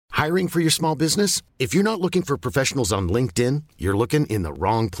Hiring for your small business? If you're not looking for professionals on LinkedIn, you're looking in the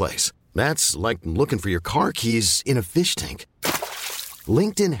wrong place. That's like looking for your car keys in a fish tank.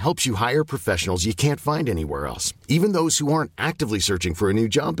 LinkedIn helps you hire professionals you can't find anywhere else, even those who aren't actively searching for a new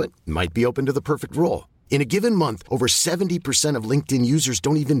job but might be open to the perfect role. In a given month, over 70% of LinkedIn users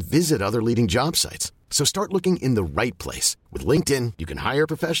don't even visit other leading job sites. So start looking in the right place. With LinkedIn, you can hire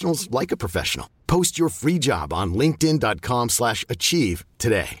professionals like a professional. Post your free job on linkedin.com/achieve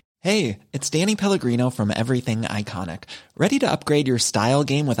today. Hey, it's Danny Pellegrino from Everything Iconic. Ready to upgrade your style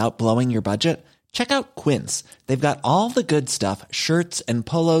game without blowing your budget? Check out Quince. They've got all the good stuff, shirts and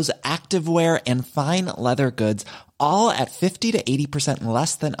polos, activewear, and fine leather goods, all at 50 to 80%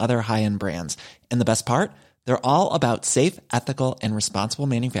 less than other high-end brands. And the best part? They're all about safe, ethical, and responsible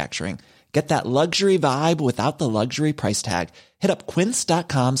manufacturing. Get that luxury vibe without the luxury price tag. Hit up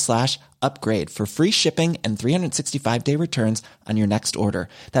quince.com/upgrade for free shipping and 365-day returns on your next order.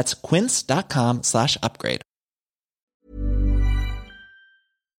 That's quince.com/upgrade.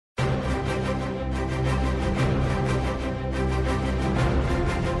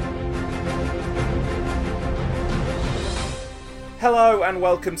 Hello and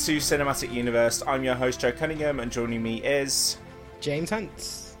welcome to Cinematic Universe. I'm your host Joe Cunningham, and joining me is James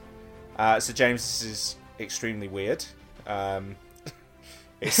Hunt. So James, this is extremely weird.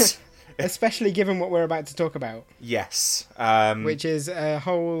 It's Especially given what we're about to talk about. Yes. Which is a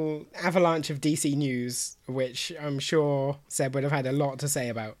whole avalanche of DC news, which I'm sure Seb would have had a lot to say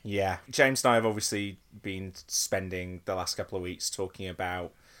about. Yeah. James and I have obviously been spending the last couple of weeks talking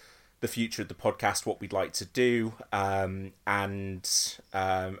about the future of the podcast, what we'd like to do, and kind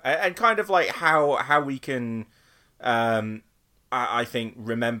of like how we can, I think,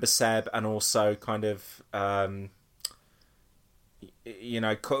 remember Seb and also kind of,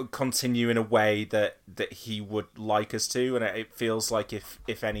 continue in a way that he would like us to. And it feels like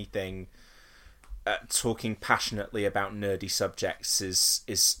if anything, talking passionately about nerdy subjects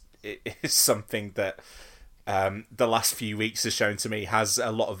is something that the last few weeks has shown to me has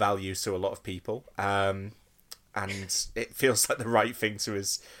a lot of value to a lot of people. And it feels like the right thing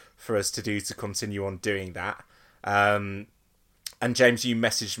for us to do to continue on doing that. And James, you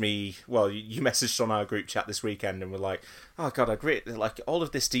messaged me. Well, you messaged on our group chat this weekend, and were like, "Oh God, I agree. Like all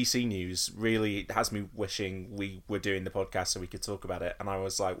of this DC news really has me wishing we were doing the podcast so we could talk about it." And I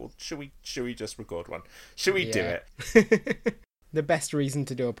was like, "Well, should we just record one? Should we do it?" The best reason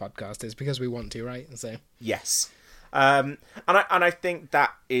to do a podcast is because we want to, right? So yes, and I think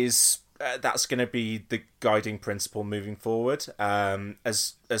that is that's going to be the guiding principle moving forward.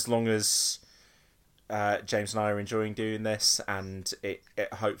 As long as James and I are enjoying doing this, and it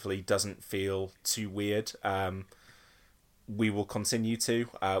hopefully doesn't feel too weird, we will continue to.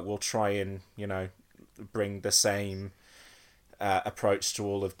 We'll try and bring the same approach to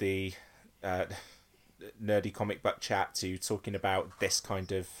all of the nerdy comic book chat, to talking about this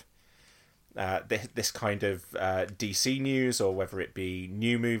kind of DC news, or whether it be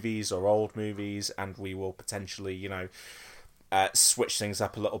new movies or old movies, and we will potentially switch things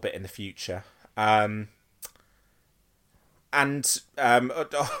up a little bit in the future.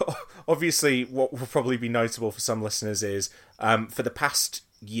 Obviously what will probably be notable for some listeners is for the past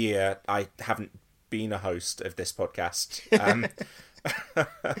year I haven't been a host of this podcast.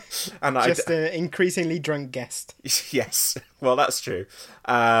 And just an increasingly drunk guest. Yes, well, that's true.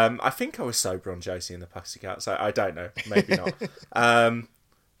 I think I was sober on Josie and the Pussycat, so I don't know, maybe not.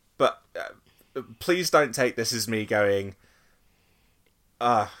 But please don't take this as me going,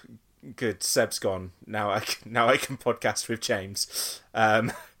 good, Seb's gone. Now I can podcast with James.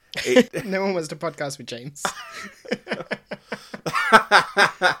 No one wants to podcast with James.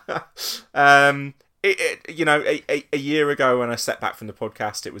 A year ago when I stepped back from the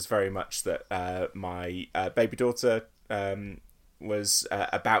podcast, it was very much that my baby daughter was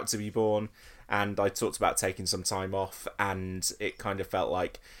about to be born, and I talked about taking some time off, and it kind of felt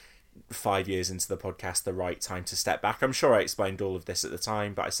like 5 years into the podcast, the right time to step back. I'm sure I explained all of this at the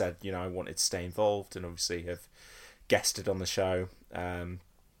time, but I said, I wanted to stay involved, and obviously have guested on the show a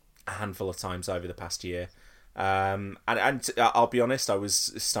handful of times over the past year. And I'll be honest, I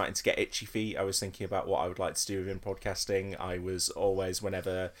was starting to get itchy feet. I was thinking about what I would like to do within podcasting. I was always,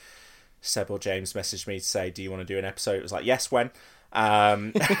 whenever Seb or James messaged me to say, do you want to do an episode? It was like, yes, when?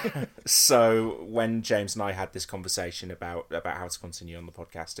 So when James and I had this conversation about how to continue on the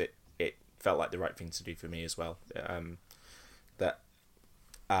podcast, it felt like the right thing to do for me as well.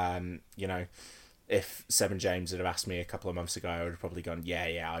 If Seb and James had asked me a couple of months ago, I would have probably gone,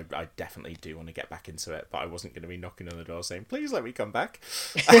 I definitely do want to get back into it, but I wasn't going to be knocking on the door saying, please let me come back.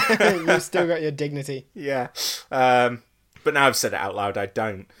 You've still got your dignity. Yeah. But now I've said it out loud, I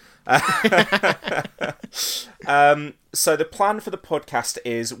don't. So the plan for the podcast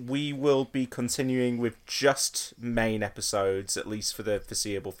is we will be continuing with just main episodes, at least for the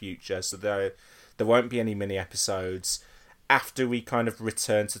foreseeable future. So there won't be any mini episodes. After we kind of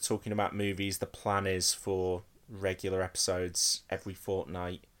return to talking about movies, the plan is for regular episodes every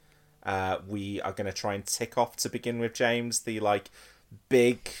fortnight. We are going to try and tick off, to begin with, James, the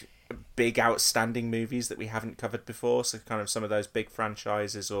big outstanding movies that we haven't covered before. So kind of some of those big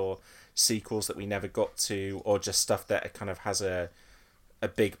franchises or sequels that we never got to, or just stuff that kind of has a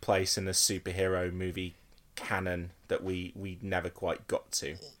big place in the superhero movie canon that we never quite got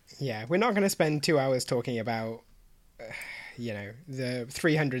to. Yeah, we're not going to spend 2 hours talking about, the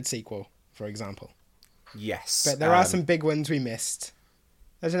 300 sequel, for example. Yes. But there are some big ones we missed.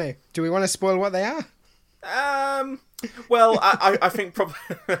 I don't know. Do we want to spoil what they are? Well, I think probably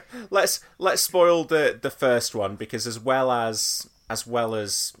let's spoil the first one, because as well as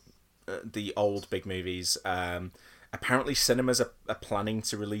the old big movies, apparently cinemas are planning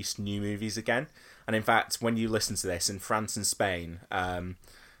to release new movies again. And in fact, when you listen to this, in France and Spain,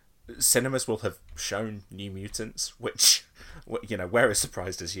 cinemas will have shown New Mutants, which, we're as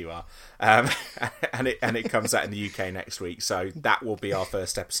surprised as you are. And it comes out in the UK next week, so that will be our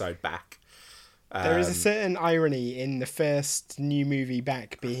first episode back. There is a certain irony in the first new movie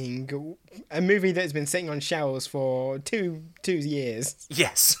back being a movie that has been sitting on shelves for two years.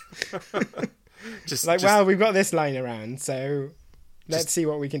 Yes. Well, we've got this lying around, so let's see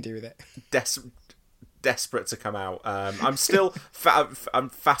what we can do with it. Desperate to come out. I'm still I'm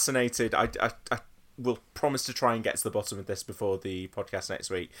fascinated. I will promise to try and get to the bottom of this before the podcast next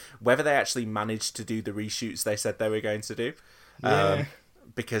week. Whether they actually managed to do the reshoots they said they were going to do. Yeah.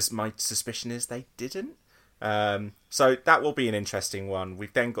 Because my suspicion is they didn't. So that will be an interesting one.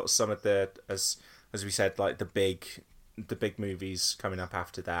 We've then got some of the, as we said, like the big movies coming up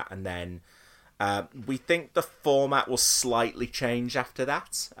after that, and then we think the format will slightly change after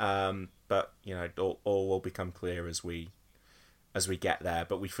that. But all will become clear as we get there.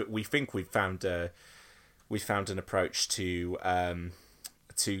 But we think we've found an approach to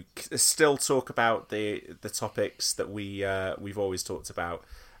still talk about the topics that we've always talked about,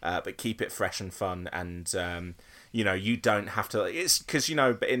 but keep it fresh and fun. And you don't have to. It's because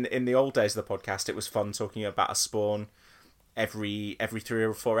in the old days of the podcast, it was fun talking about a Spawn every 3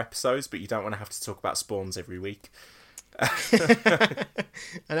 or 4 episodes, but you don't want to have to talk about Spawns every week. I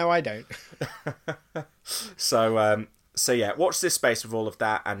know I don't. So yeah, watch this space with all of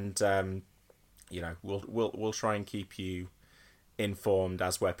that, and we'll try and keep you informed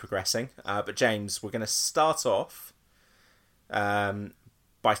as we're progressing. But James, we're going to start off but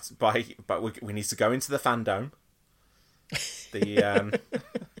we need to go into the fandom,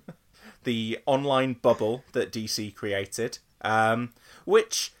 the online bubble that DC created,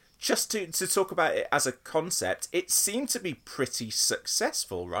 which, just to talk about it as a concept, it seemed to be pretty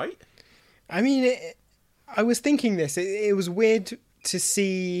successful, right? I mean, I was thinking this. It was weird to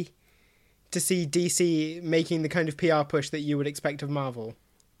see DC making the kind of PR push that you would expect of Marvel.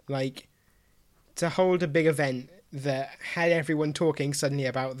 Like, to hold a big event that had everyone talking suddenly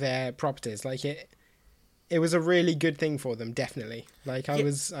about their properties. Like, it was a really good thing for them, definitely. Like, I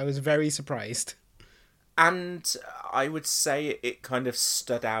was very surprised. And I would say it kind of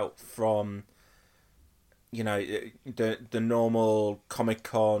stood out from, the normal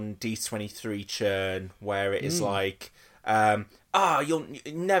Comic-Con D23 churn, where it is like, you'll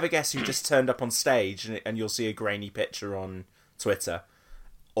never guess who just turned up on stage, and you'll see a grainy picture on Twitter.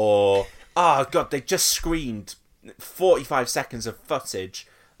 Or, God, they just screened 45 seconds of footage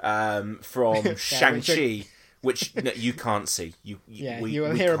from Shang-Chi, which you can't see. You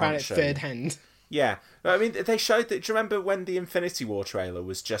will hear about it third hand. Yeah. I mean, they showed that. Do you remember when the Infinity War trailer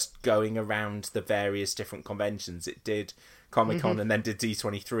was just going around the various different conventions? It did Comic-Con and then did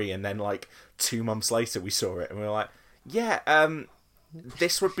D23, and then, 2 months later we saw it, and we were like, yeah,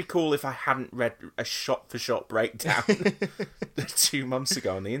 this would be cool if I hadn't read a shot-for-shot breakdown 2 months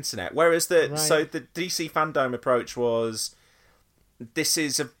ago on the internet. Whereas so the DC fandom approach was, this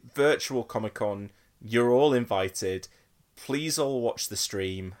is a virtual Comic-Con, you're all invited, please all watch the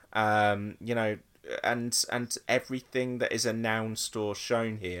stream, and everything that is announced or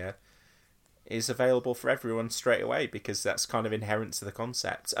shown here is available for everyone straight away, because that's kind of inherent to the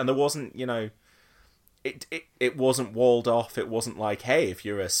concept. And there wasn't, it wasn't walled off. It wasn't like, hey, if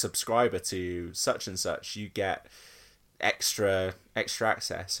you're a subscriber to such and such, you get extra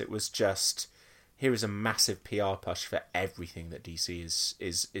access. It was just, here is a massive PR push for everything that DC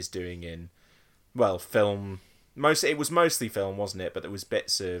is doing in, well, film, It was mostly film, wasn't it? But there was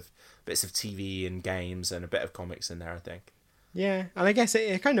bits of TV and games and a bit of comics in there, I think. Yeah, and I guess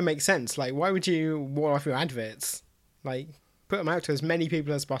it kind of makes sense. Like, why would you wall off your adverts? Like, put them out to as many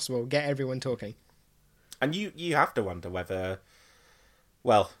people as possible, get everyone talking. And you have to wonder whether,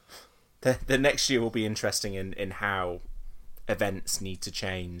 well, the next year will be interesting in how events need to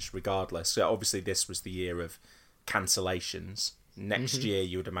change regardless. So obviously this was the year of cancellations. Next year,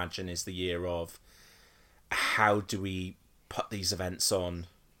 you would imagine, is the year of how do we put these events on,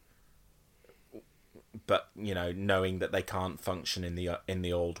 but knowing that they can't function in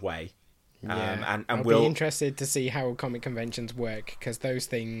the old way. Yeah, and I'll be interested to see how comic conventions work, because those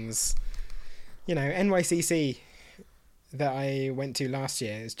things, NYCC that I went to last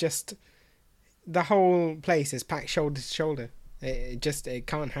year is just, the whole place is packed shoulder to shoulder. It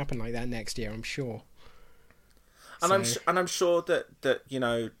can't happen like that next year, I'm sure. And I'm sure that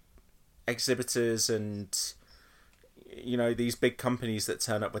exhibitors and these big companies that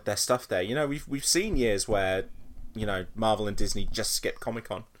turn up with their stuff there. We've seen years where Marvel and Disney just skip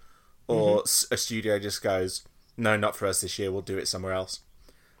Comic-Con, or a studio just goes, no, not for us this year. We'll do it somewhere else.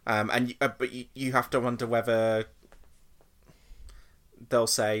 But you have to wonder whether they'll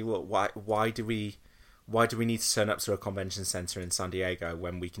say, well, why do we need to turn up to a convention center in San Diego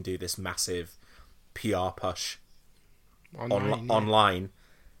when we can do this massive PR push online?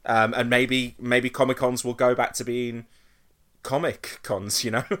 And maybe Comic-Cons will go back to being Comic Cons,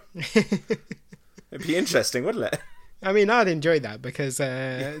 It'd be interesting, wouldn't it? I mean, I'd enjoy that, because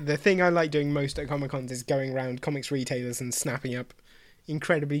the thing I like doing most at Comic-Cons is going around comics retailers and snapping up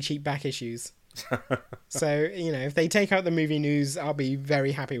incredibly cheap back issues. So, if they take out the movie news, I'll be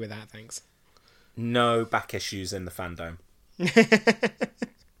very happy with that, thanks. No back issues in the fandom.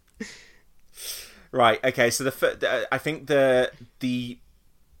 Right, okay, so I think the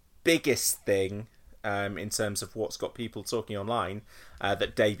biggest thing in terms of what's got people talking online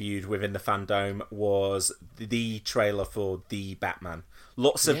that debuted within the fandom was the trailer for The Batman.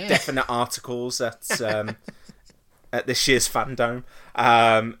 Lots of definite articles at this year's fandom.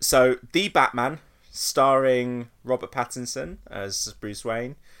 So, The Batman, starring Robert Pattinson as Bruce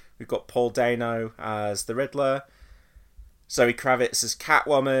Wayne. We've got Paul Dano as the Riddler, Zoe Kravitz as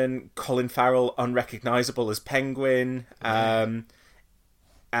Catwoman, Colin Farrell, unrecognisable as Penguin,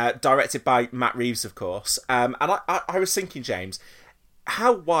 directed by Matt Reeves, of course. And I was thinking, James,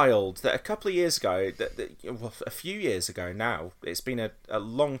 how wild that a couple of years ago, a few years ago now, it's been a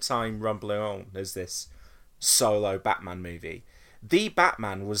long time rumbling on as this solo Batman movie. The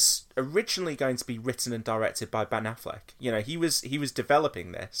Batman was originally going to be written and directed by Ben Affleck. He was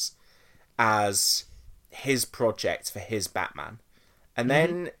developing this as his project for his Batman. And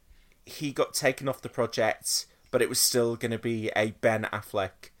then he got taken off the project, but it was still going to be a Ben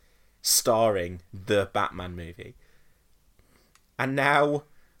Affleck starring the Batman movie. And now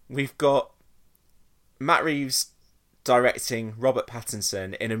we've got Matt Reeves directing Robert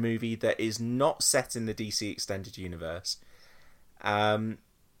Pattinson in a movie that is not set in the DC Extended Universe.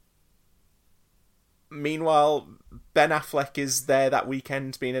 Meanwhile, Ben Affleck is there that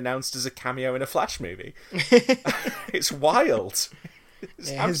weekend being announced as a cameo in a Flash movie. It's wild.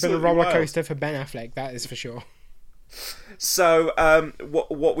 It has been a roller coaster for Ben Affleck, that is for sure. So,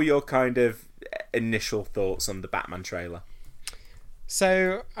 what were your kind of initial thoughts on the Batman trailer?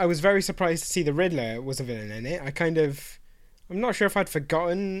 So, I was very surprised to see the Riddler was a villain in it. I'm not sure if I'd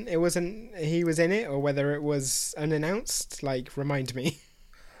forgotten he was in it, or whether it was unannounced. Remind me.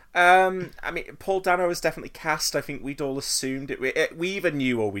 I mean, Paul Dano was definitely cast. I think we'd all assumed it. We either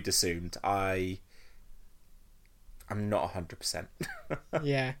knew or we'd assumed. I'm not 100%.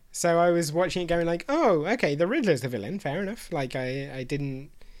 Yeah. So I was watching it going oh, okay, the Riddler's the villain. Fair enough. I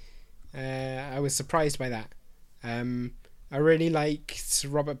didn't... I was surprised by that. I really liked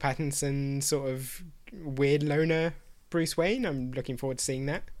Robert Pattinson, sort of weird loner Bruce Wayne. I'm looking forward to seeing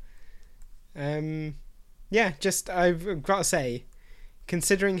that. Yeah, just, I've got to say,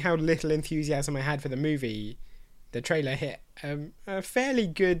 considering how little enthusiasm I had for the movie, the trailer hit a fairly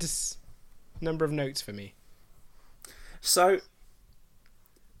good number of notes for me. So,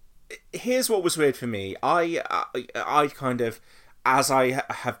 here's what was weird for me. I kind of, as I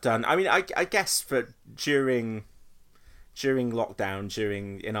have done, I mean, I guess during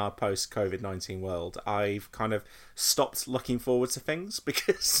lockdown, in our post-COVID-19 world, I've kind of stopped looking forward to things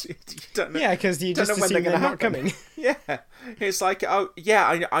because you don't know. Yeah, because you just assume they're not coming. Yeah. It's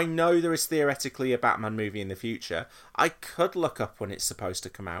I know there is theoretically a Batman movie in the future. I could look up when it's supposed to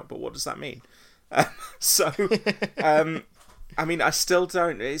come out, but what does that mean? I mean, I still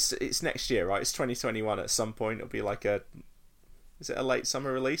don't... It's next year, right? It's 2021. At some point, it'll be Is it a late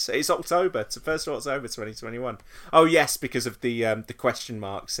summer release? It's October. It's the 1st of October 2021. Oh yes, because of the question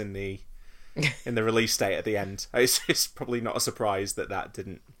marks in the release date at the end. It's probably not a surprise that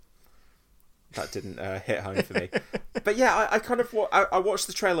didn't hit home for me. But yeah, I watched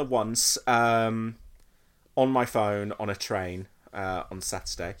the trailer once on my phone on a train on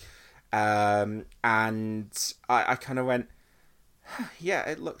Saturday, and I kind of went, yeah,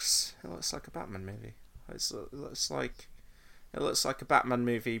 it looks like a Batman movie. It looks like a Batman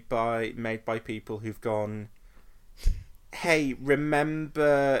movie made by people who've gone, hey,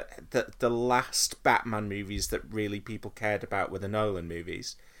 remember that the last Batman movies that really people cared about were the Nolan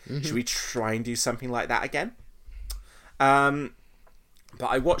movies? Mm-hmm. Should we try and do something like that again? But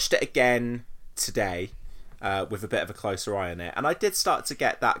I watched it again today with a bit of a closer eye on it, and I did start to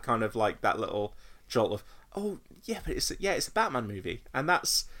get that kind of like that little jolt of, oh yeah, but it's a Batman movie, and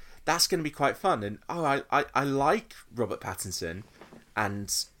that's going to be quite fun. And I like Robert Pattinson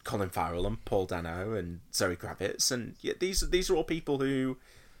and Colin Farrell and Paul Dano and Zoe Kravitz, and yeah, these are all people who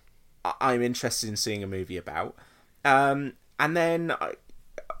I'm interested in seeing a movie about. And then I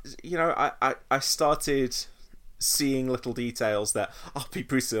started seeing little details that, I'll be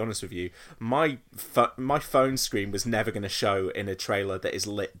brutally honest with you, my phone screen was never going to show in a trailer that is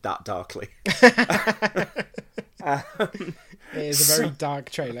lit that darkly. It is a very dark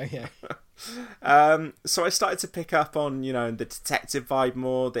trailer, yeah. So I started to pick up on, the detective vibe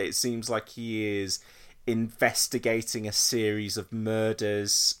more, that it seems like he is investigating a series of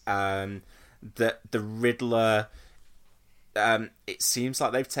murders, that the Riddler, it seems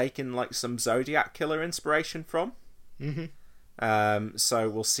like they've taken like some Zodiac killer inspiration from. Mm-hmm. So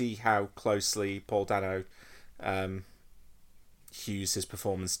we'll see how closely Paul Dano hews his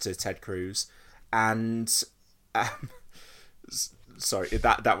performance to Ted Cruz. And sorry,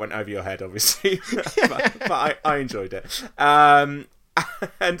 that went over your head, obviously, but I enjoyed it. And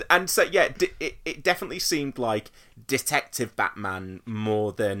so yeah, it definitely seemed like Detective Batman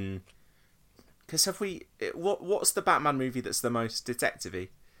more than. Because what's the Batman movie that's the most detective-y?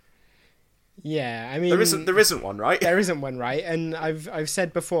 Yeah, I mean, there isn't one, right? There isn't one, right? And I've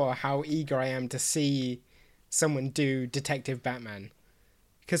said before how eager I am to see someone do Detective Batman,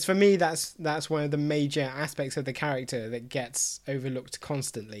 because for me that's one of the major aspects of the character that gets overlooked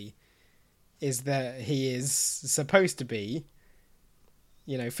constantly, is that he is supposed to be,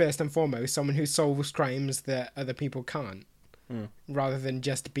 first and foremost, someone who solves crimes that other people can't. Rather than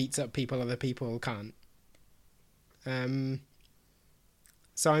just beats up people other people can't.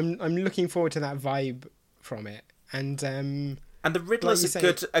 So I'm looking forward to that vibe from it, and the Riddler's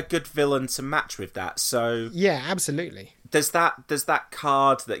a good villain to match with that. So yeah, absolutely. There's that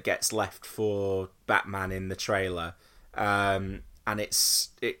card that gets left for Batman in the trailer, and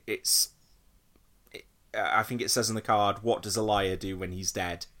it's I think it says on the card, "What does a liar do when he's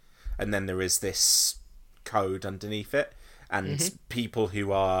dead?" And then there is this code underneath it. And people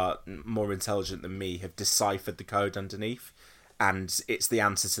who are more intelligent than me have deciphered the code underneath. And it's the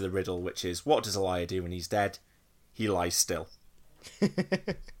answer to the riddle, which is, what does a liar do when he's dead? He lies still.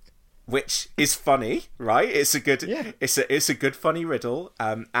 Which is funny, right? It's a good, it's a good funny riddle.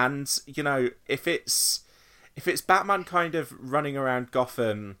 And if it's Batman kind of running around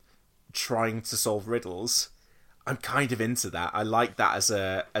Gotham trying to solve riddles, I'm kind of into that. I like that as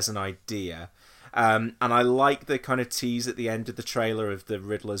an idea. And I like the kind of tease at the end of the trailer of the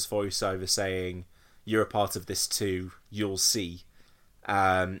Riddler's voiceover saying, "You're a part of this too, you'll see,"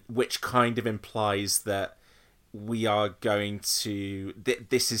 which kind of implies that we are going to...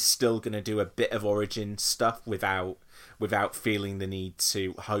 this is still going to do a bit of origin stuff without feeling the need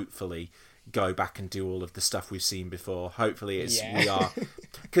to, hopefully, go back and do all of the stuff we've seen before. Hopefully we are...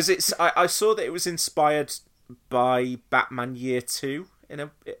 Because I saw that it was inspired by Batman Year 2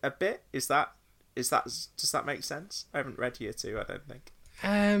 in a bit. Does that make sense? I haven't read Year 2, I don't think.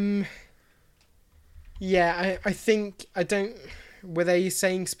 Yeah, I think... I don't... Were they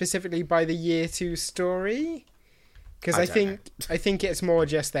saying specifically by the Year 2 story? Because I think it's more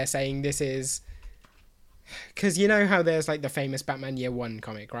just they're saying this is... Because you know how there's like the famous Batman Year 1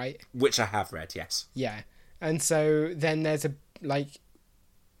 comic, right? Which I have read, yes. Yeah. And so then there's a... like...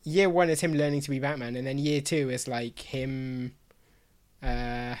 Year 1 is him learning to be Batman, and then Year 2 is like him...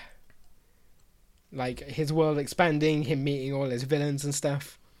 like his world expanding, him meeting all his villains and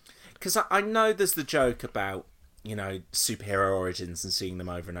stuff. Because I know there's the joke about, superhero origins and seeing them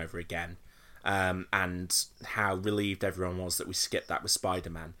over and over again, and how relieved everyone was that we skipped that with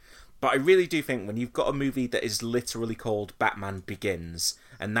Spider-Man. But I really do think when you've got a movie that is literally called Batman Begins,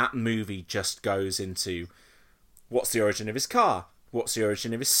 and that movie just goes into what's the origin of his car, what's the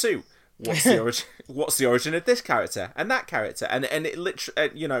origin of his suit, what's the origin? What's the origin of this character and that character? And it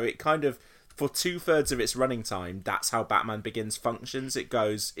literally, it kind of, for 2/3 of its running time, that's how Batman Begins functions. It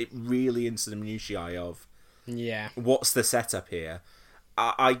goes really into the minutiae of what's the setup here.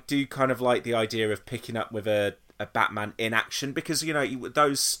 I do kind of like the idea of picking up with a Batman in action, because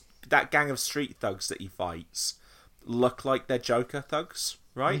that gang of street thugs that he fights look like they're Joker thugs,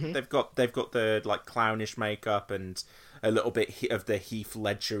 right? Mm-hmm. They've got the like clownish makeup and a little bit of the Heath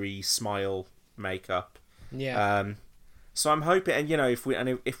Ledger-y smile makeup. Yeah. So I'm hoping,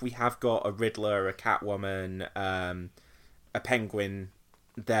 and if we have got a Riddler, a Catwoman, a Penguin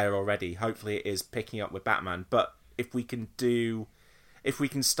there already, hopefully it is picking up with Batman. But if we can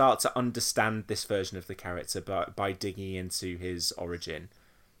start to understand this version of the character by digging into his origin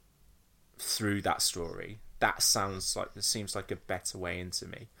through that story, it seems like a better way into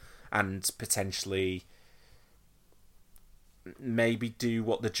me, and potentially maybe do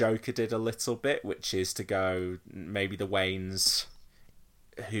what the Joker did a little bit, which is to go, maybe the Waynes,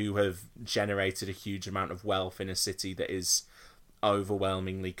 who have generated a huge amount of wealth in a city that is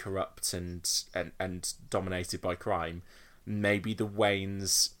overwhelmingly corrupt and dominated by crime, maybe the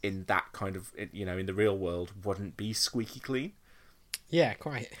Waynes in that kind of, in the real world wouldn't be squeaky clean. Yeah,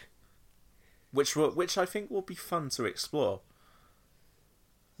 quite. Which I think will be fun to explore.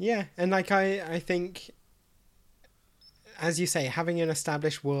 Yeah, and I think, as you say, having an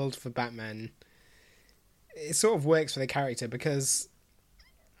established world for Batman, it sort of works for the character, because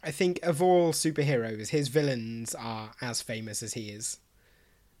I think of all superheroes, his villains are as famous as he is.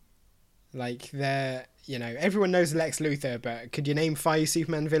 Like, everyone knows Lex Luthor, but could you name 5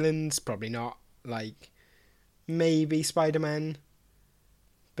 Superman villains? Probably not. Like, maybe Spider-Man.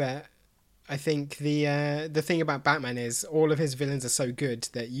 But I think the thing about Batman is all of his villains are so good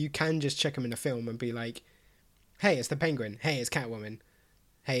that you can just check them in a film and be like, hey, it's the Penguin. Hey, it's Catwoman.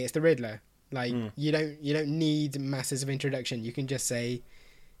 Hey, it's the Riddler. Like, you don't need masses of introduction. You can just say,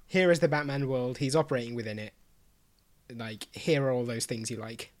 here is the Batman world. He's operating within it. Like, here are all those things you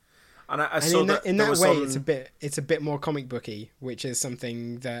like. And I saw that in that way, it's a bit more comic booky, which is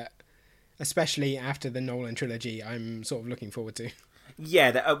something that, especially after the Nolan trilogy, I'm sort of looking forward to.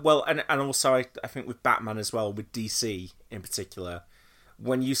 Yeah, and also I think with Batman as well, with DC in particular,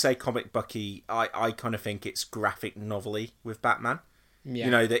 when you say comic booky, I kind of think it's graphic novel-y with Batman.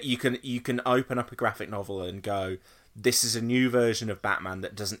 Yeah. That you can open up a graphic novel and go, this is a new version of Batman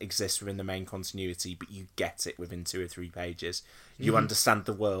that doesn't exist within the main continuity, but you get it within 2 or 3 pages. You understand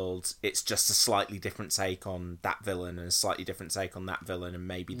the world. It's just a slightly different take on that villain and a slightly different take on that villain, and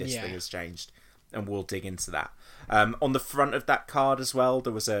maybe this thing has changed, and we'll dig into that. On the front of that card as well,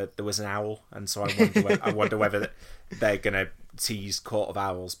 there was an owl, and so I wonder whether they're gonna tease Court of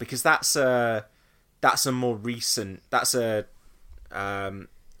Owls, because that's a more recent, that's a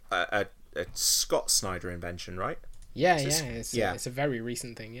Scott Snyder invention, right? Yeah, it's a very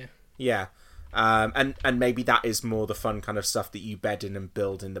recent thing, yeah. Yeah. And maybe that is more the fun kind of stuff that you bed in and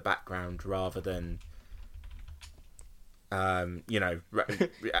build in the background, rather than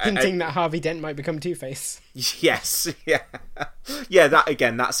hinting that Harvey Dent might become Two-Face. Yes, yeah. Yeah,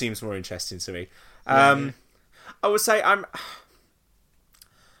 that seems more interesting to me. I would say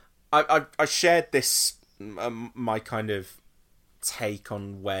I shared this my kind of take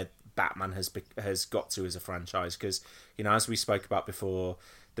on where Batman has got to as a franchise, because as we spoke about before,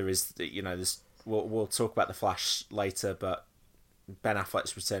 there is this, we'll talk about the Flash later, but Ben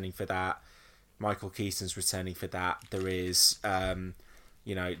Affleck's returning for that, Michael Keaton's returning for that. There is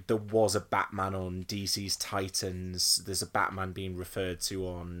there was a Batman on DC's Titans. There's a Batman being referred to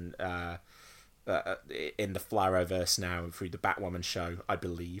on in the Flareverse now through the Batwoman show, I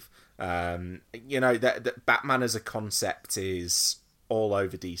believe. That Batman as a concept is all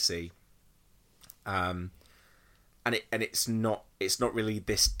over DC, and it's not really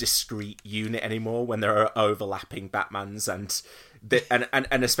this discrete unit anymore when there are overlapping Batmans, and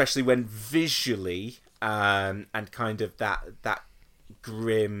especially when visually and kind of that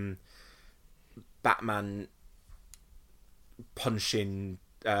grim Batman punching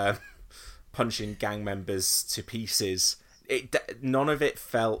gang members to pieces. None of it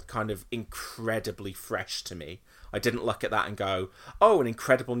felt kind of incredibly fresh to me. I didn't look at that and go, "Oh, an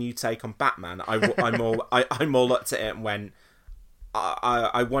incredible new take on Batman." I more looked at it and went,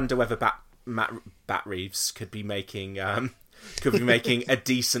 "I wonder whether Bat Reeves could be making a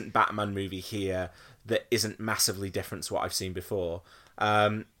decent Batman movie here that isn't massively different to what I've seen before."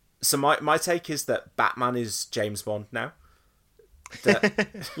 So my take is that Batman is James Bond now.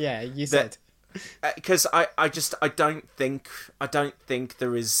 Yeah, you said. Because I don't think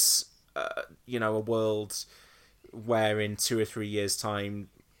there is a world where in 2 or 3 years' time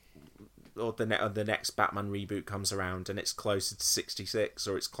the next Batman reboot comes around and it's closer to 66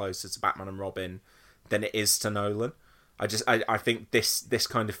 or it's closer to Batman and Robin than it is to Nolan. I think this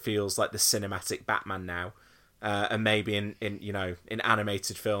kind of feels like the cinematic Batman now, and maybe in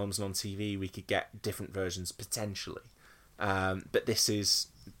animated films and on TV we could get different versions potentially, but this is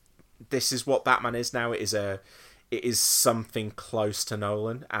what Batman is now. It is something close to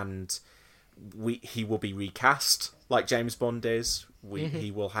Nolan, and he will be recast like James Bond is. He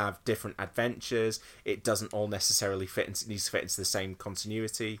will have different adventures. It doesn't all necessarily needs to fit into the same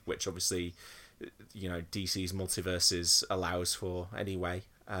continuity, which obviously, DC's multiverses allows for anyway.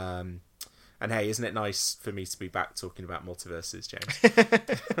 And hey, isn't it nice for me to be back talking about multiverses, James?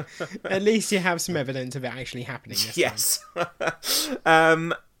 At least you have some evidence of it actually happening this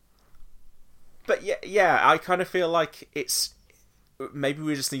time. But yeah, I kind of feel like maybe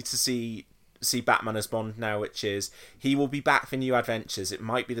we just need to see Batman as Bond now, which is he will be back for new adventures. It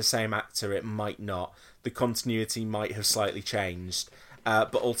might be the same actor, it might not. The continuity might have slightly changed,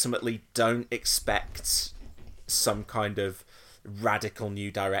 but ultimately don't expect some kind of radical new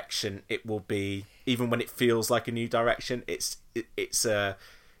direction. It will be, even when it feels like a new direction, it's a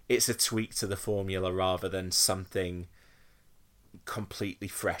tweak to the formula rather than something completely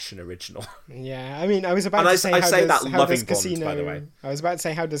fresh and original. Yeah, I mean, I was about to say, how does Casino, by the way. I was about to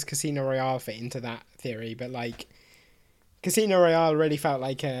say, how does Casino Royale fit into that theory? But like, Casino Royale really felt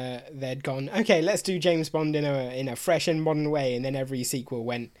like they'd gone, okay, let's do James Bond in a fresh and modern way, and then every sequel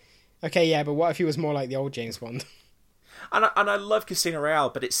went, okay, yeah, but what if he was more like the old James Bond? And I love Casino Royale,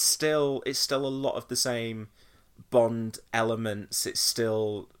 but it's still a lot of the same Bond elements. It's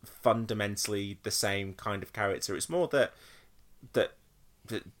still fundamentally the same kind of character. It's more that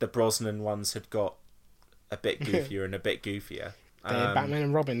the Brosnan ones had got a bit goofier and a bit goofier. They're Batman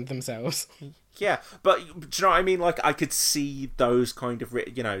and Robin themselves. Yeah, but do you know what I mean? Like, I could see those kind of,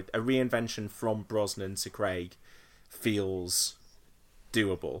 a reinvention from Brosnan to Craig feels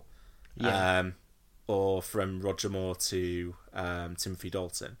doable. Yeah. Or from Roger Moore to Timothy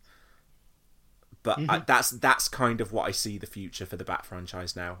Dalton. But that's kind of what I see the future for the Bat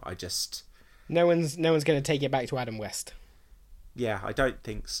franchise now. No one's going to take it back to Adam West. Yeah, I don't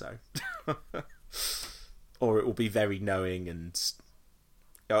think so. Or it will be very knowing and...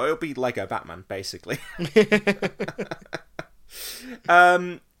 it'll be Lego Batman, basically.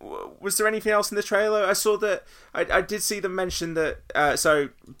 Was there anything else in the trailer? I saw that... I did see them mention that... so,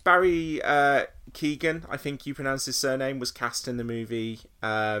 Barry Keoghan, I think you pronounce his surname, was cast in the movie.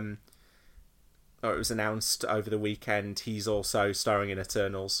 Or it was announced over the weekend. He's also starring in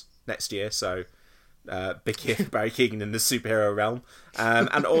Eternals next year, so... big hit for Barry Keoghan in the superhero realm,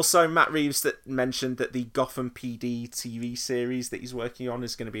 and also Matt Reeves that mentioned that the Gotham PD TV series that he's working on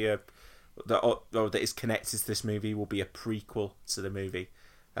is going to be that is connected to this movie, will be a prequel to the movie.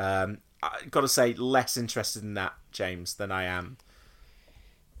 I got to say, less interested in that, James, than I am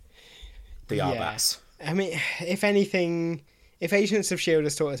the Arbats. I mean, if anything, if Agents of S.H.I.E.L.D.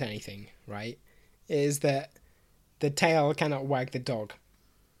 has taught us anything, right, is that the tail cannot wag the dog.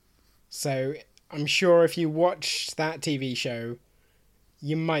 So I'm sure if you watch that TV show,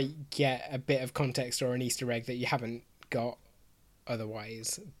 you might get a bit of context or an Easter egg that you haven't got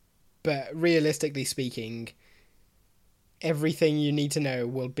otherwise. But realistically speaking, everything you need to know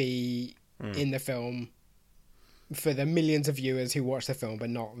will be in the film for the millions of viewers who watch the film but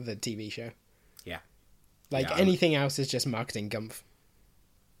not the TV show. Yeah. Anything else is just marketing gumph.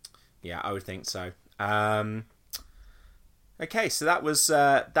 Yeah, I would think so. Okay, so that was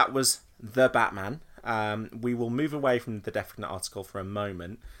The Batman. We will move away from the Definite article for a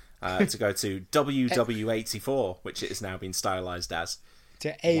moment to go to WW84, which it has now been stylized as.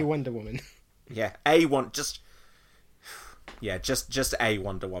 To Wonder Woman. Yeah, just a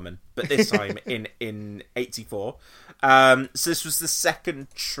Wonder Woman, but this time in 84. So this was the second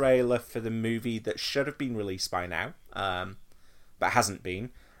trailer for the movie that should have been released by now, but hasn't been.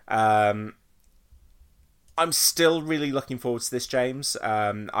 I'm still really looking forward to this, James.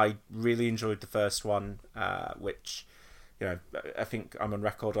 I really enjoyed the first one, which, I think I'm on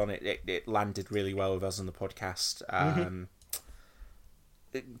record on it. It landed really well with us on the podcast.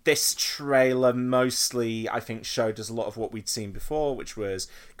 This trailer mostly, I think, showed us a lot of what we'd seen before, which was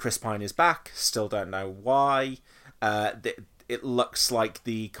Chris Pine is back. Still don't know why. It looks like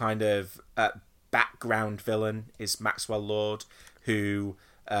the kind of background villain is Maxwell Lord, who...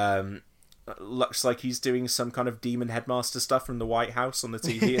 looks like he's doing some kind of demon headmaster stuff from the White House on the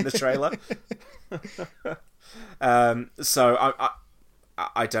TV in the trailer. So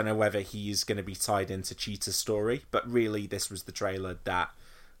I don't know whether he's going to be tied into Cheetah's story, but really this was the trailer that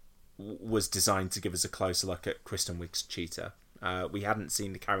was designed to give us a closer look at Kristen Wiig's Cheetah. We hadn't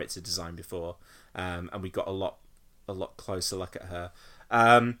seen the character design before, and we got a lot closer look at her.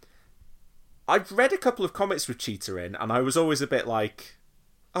 I've read a couple of comics with Cheetah in, and I was always a bit like,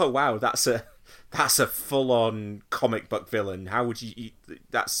 oh wow, that's a full-on comic book villain. How would you?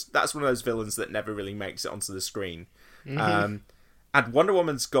 That's one of those villains that never really makes it onto the screen. Mm-hmm. And Wonder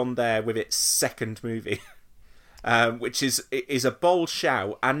Woman's gone there with its second movie, which is a bold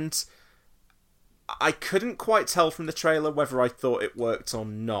shout. And I couldn't quite tell from the trailer whether I thought it worked or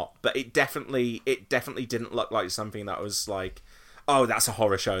not, but it definitely didn't look like something that was like, oh, that's a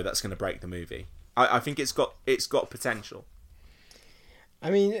horror show that's going to break the movie. I think it's got potential. I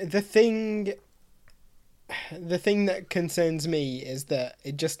mean, the thing that concerns me is that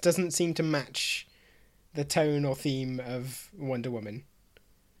it just doesn't seem to match the tone or theme of Wonder Woman.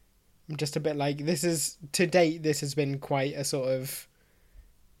 I'm just a bit like, to date, this has been quite a sort of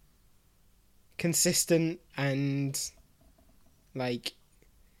consistent and, like,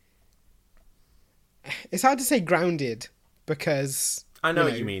 it's hard to say grounded, because I know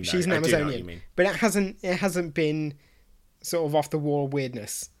what you mean. She's an Amazonian, but it hasn't been sort of off the wall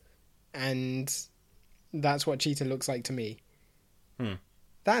weirdness, and that's what Cheetah looks like to me.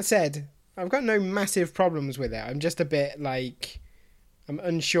 That said, I've got no massive problems with it. I'm just a bit like, I'm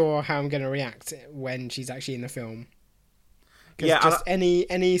unsure how I'm going to react when she's actually in the film. Because just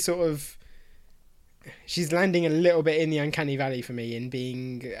any sort of, she's landing a little bit in the uncanny valley for me, in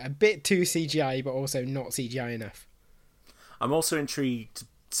being a bit too CGI, but also not CGI enough. I'm also intrigued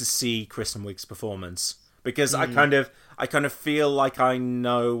to see Kristen Wiig's performance, because I kind of feel like I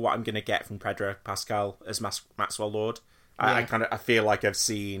know what I'm going to get from Pedro Pascal as Maxwell Lord. Yeah. I feel like I've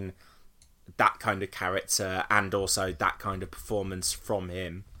seen that kind of character and also that kind of performance from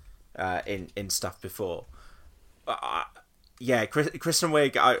him in stuff before. Kristen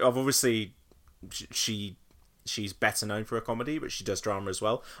Wiig, I've obviously she's better known for a comedy, but she does drama as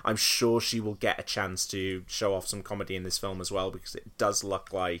well. I'm sure she will get a chance to show off some comedy in this film as well, because it does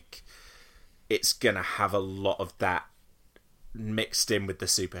look like it's gonna have a lot of that mixed in with the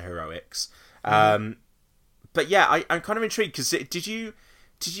superheroics. But yeah, I'm kind of intrigued, because did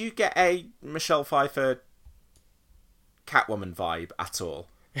you get a Michelle Pfeiffer Catwoman vibe at all?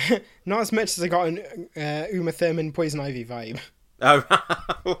 Not as much as I got an Uma Thurman Poison Ivy vibe. Oh,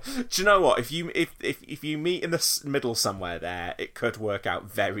 do you know what? If you meet in the middle somewhere there, it could work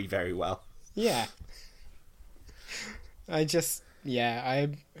out very, very well. Yeah. I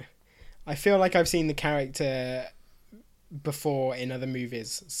feel like I've seen the character before in other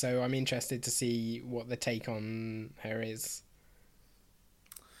movies, so I'm interested to see what the take on her is.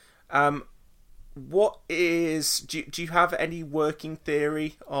 What is... Do you have any working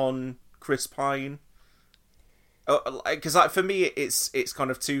theory on Chris Pine? Because for me, it's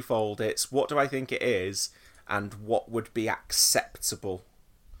kind of twofold. It's what do I think it is, and what would be acceptable.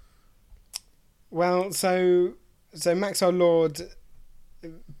 Well, so Maxwell Lord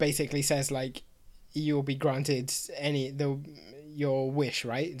basically says, like, you'll be granted your wish,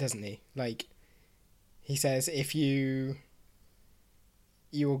 right? Doesn't he? Like, he says if you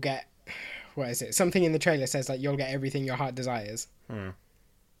will get, what is it? Something in the trailer says, like, you'll get everything your heart desires.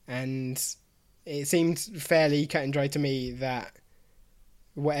 And it seemed fairly cut and dry to me that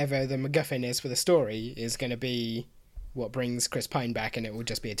whatever the MacGuffin is for the story is going to be what brings Chris Pine back, and it will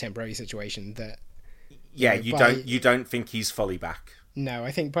just be a temporary situation. That you don't think he's fully back. No,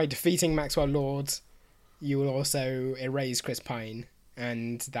 I think by defeating Maxwell Lord, you will also erase Chris Pine,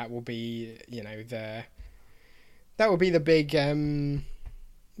 and that will be the big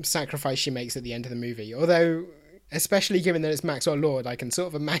sacrifice she makes at the end of the movie. Although, especially given that it's Maxwell Lord, I can sort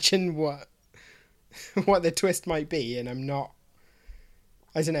of imagine what the twist might be, and I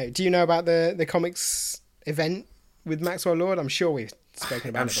don't know. Do you know about the comics event with Maxwell Lord? I'm sure we've spoken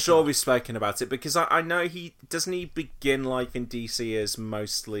about it. I'm sure we've spoken about it, because I know he begin life in DC as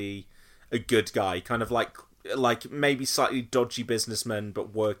mostly a good guy, kind of like maybe slightly dodgy businessman,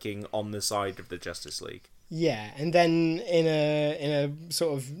 but working on the side of the Justice League. Yeah, and then in a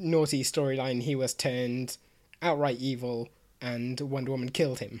sort of naughty storyline, he was turned outright evil, and Wonder Woman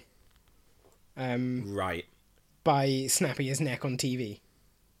killed him. Right. By snapping his neck on TV.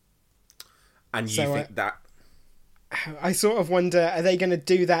 And you think that... I sort of wonder, are they going to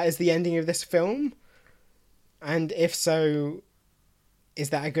do that as the ending of this film? And if so,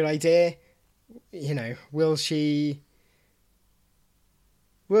 is that a good idea? Will she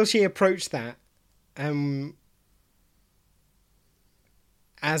approach that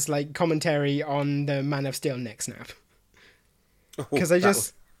as like commentary on the Man of Steel neck snap? Because I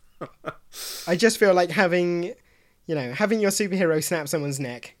just feel like having your superhero snap someone's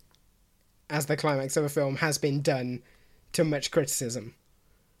neck as the climax of a film has been done to much criticism.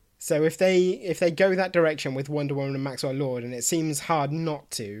 So if they go that direction with Wonder Woman and Maxwell Lord, and it seems hard not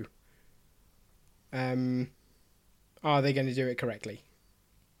to, are they going to do it correctly?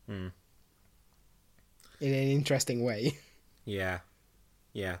 In an interesting way. Yeah,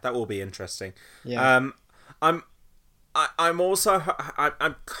 that will be interesting. Yeah. I'm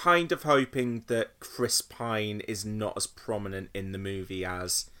kind of hoping that Chris Pine is not as prominent in the movie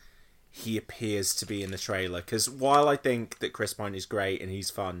as he appears to be in the trailer. Because while I think that Chris Pine is great and he's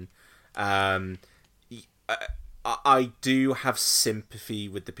fun, I do have sympathy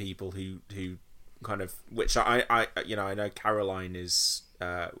with the people who kind of, which I know Caroline is,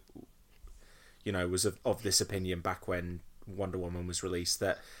 was of this opinion back when Wonder Woman was released,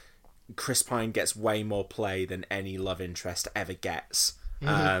 that Chris Pine gets way more play than any love interest ever gets.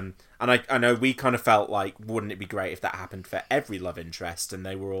 And I know we kind of felt like, wouldn't it be great if that happened for every love interest and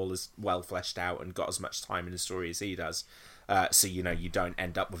they were all as well fleshed out and got as much time in the story as he does, so you don't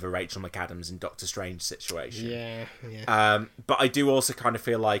end up with a Rachel McAdams in Doctor Strange situation. Yeah. But I do also kind of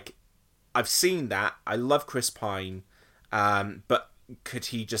feel like I've seen that. I love Chris Pine, but could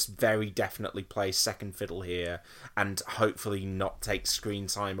he just very definitely play second fiddle here and hopefully not take screen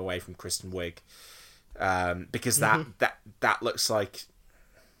time away from Kristen Wiig? Because that looks like,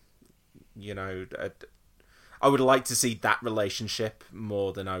 I would like to see that relationship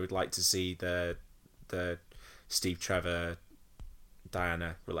more than I would like to see the Steve Trevor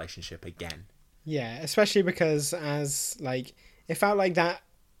Diana relationship again. Yeah, especially because it felt like that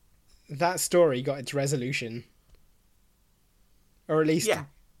story got its resolution. Or at least,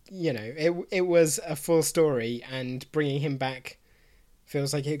 it was a full story, and bringing him back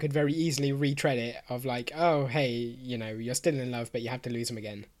feels like it could very easily retread it of like, oh, hey, you're still in love, but you have to lose him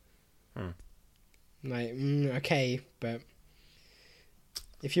again. Okay, but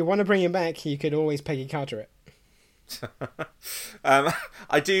if you want to bring him back, you could always Peggy Carter it.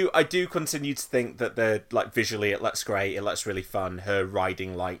 I do continue to think that visually it looks great. It looks really fun. Her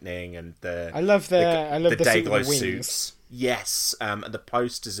riding lightning and I love the Dayglow suits. Yes, and the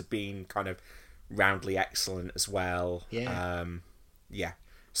posters have been kind of roundly excellent as well. Yeah.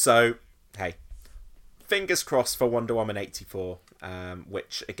 So hey, fingers crossed for Wonder Woman 84,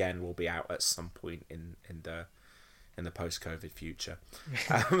 which again will be out at some point in the post-COVID future.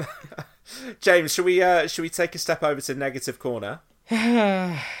 James, should we take a step over to negative corner?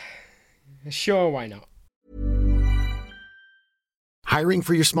 Sure, why not? Hiring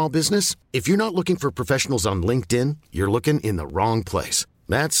for your small business? If you're not looking for professionals on LinkedIn, you're looking in the wrong place.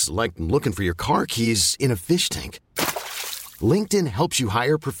 That's like looking for your car keys in a fish tank. LinkedIn helps you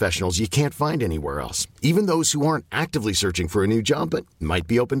hire professionals you can't find anywhere else, even those who aren't actively searching for a new job but might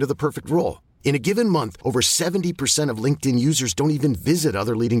be open to the perfect role. In a given month, over 70% of LinkedIn users don't even visit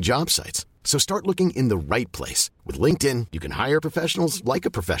other leading job sites. So start looking in the right place. With LinkedIn, you can hire professionals like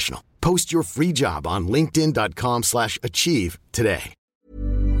a professional. Post your free job on linkedin.com/achieve today.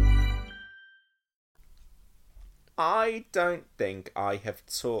 I don't think I have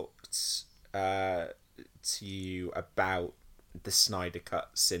talked to you about the Snyder Cut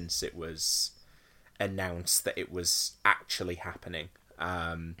since it was announced that it was actually happening.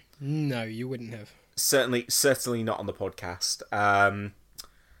 No, you wouldn't have. Certainly not on the podcast.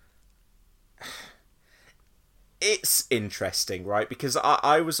 It's interesting, right? Because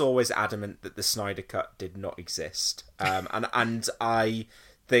I was always adamant that the Snyder Cut did not exist. And I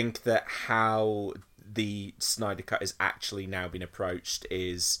think that how the Snyder Cut is actually now been approached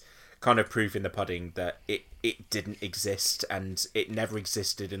is kind of proof in the pudding that it didn't exist, and it never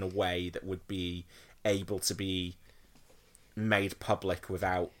existed in a way that would be able to be made public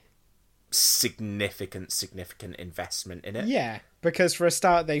without significant investment in it. Yeah, because for a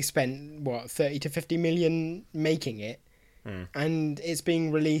start they spent 30 to 50 million making it, and it's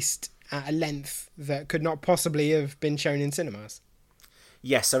being released at a length that could not possibly have been shown in cinemas.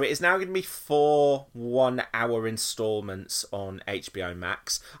 Yeah, so it is now going to be 4 1-hour installments on HBO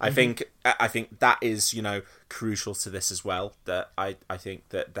Max. I think that is, crucial to this as well. That I think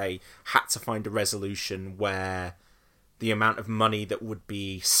that they had to find a resolution where the amount of money that would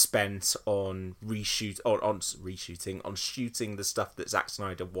be spent on shooting the stuff that Zack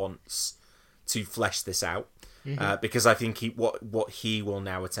Snyder wants to flesh this out. Because I think what he will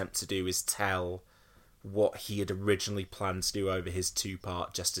now attempt to do is tell what he had originally planned to do over his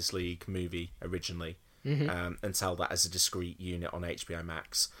 2-part Justice League movie originally, and tell that as a discrete unit on HBO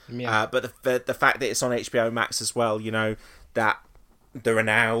Max. Yeah. But the fact that it's on HBO Max as well, that there are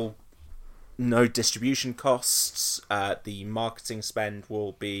now no distribution costs, the marketing spend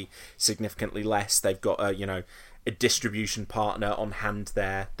will be significantly less. They've got a distribution partner on hand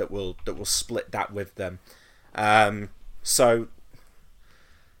there that will split that with them. So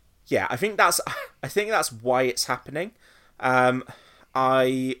yeah, I think that's why it's happening.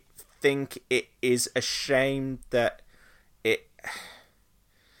 I think it is a shame that it.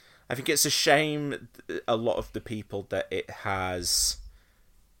 I think it's a shame a lot of the people that it has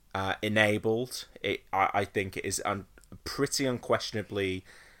enabled. I think it is pretty unquestionably,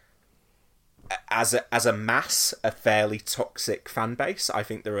 as a mass, a fairly toxic fan base. I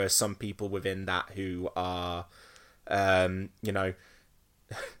think there are some people within that who are,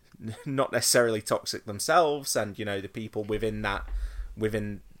 not necessarily toxic themselves, and the people within that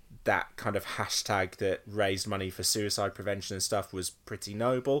kind of hashtag that raised money for suicide prevention and stuff was pretty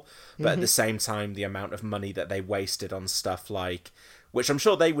noble. But at the same time, the amount of money that they wasted on stuff like, which I'm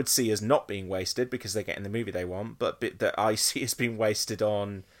sure they would see as not being wasted because they're getting the movie they want, but that I see as being wasted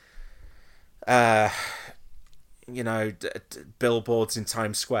on, billboards in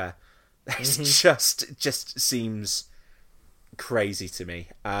Times Square. It just seems crazy to me.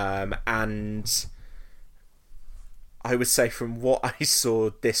 And I would say from what I saw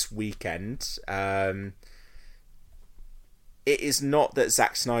this weekend, it is not that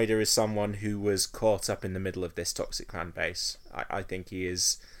Zack Snyder is someone who was caught up in the middle of this toxic fan base. I think he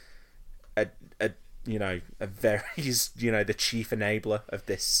is he's the chief enabler of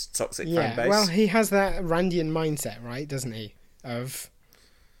this toxic fan base. Well, he has that Randian mindset, right? Doesn't he? Of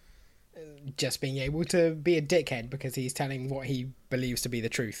just being able to be a dickhead because he's telling what he believes to be the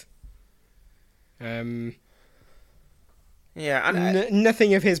truth. Yeah, and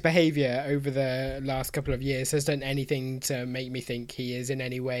nothing of his behaviour over the last couple of years has done anything to make me think he is in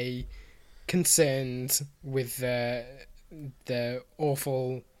any way concerned with the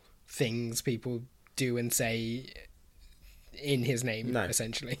awful things people do and say in his name,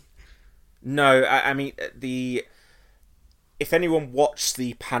 essentially. No, I mean, if anyone watched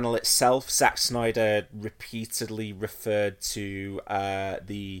the panel itself, Zack Snyder repeatedly referred to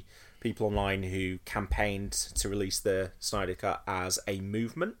the people online who campaigned to release the Snyder Cut as a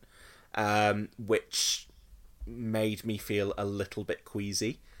movement, which made me feel a little bit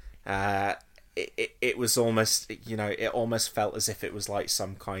queasy. It was almost, it almost felt as if it was like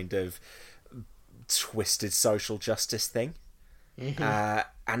some kind of twisted social justice thing.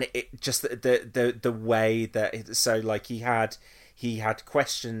 And it just the way that he had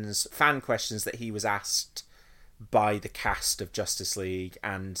questions, fan questions that he was asked by the cast of Justice League,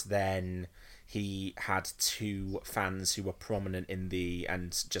 and then he had two fans who were prominent in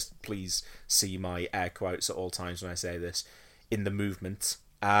and just please see my air quotes at all times when I say this, in the movement.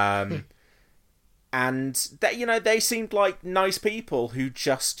 And they seemed like nice people who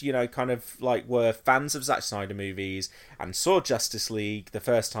just, kind of like were fans of Zack Snyder movies and saw Justice League the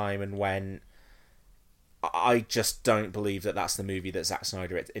first time and went, I just don't believe that that's the movie that Zack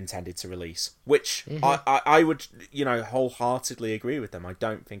Snyder intended to release. Which I would, wholeheartedly agree with them. I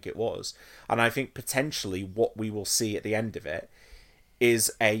don't think it was. And I think potentially what we will see at the end of it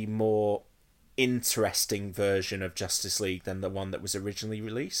is a more interesting version of Justice League than the one that was originally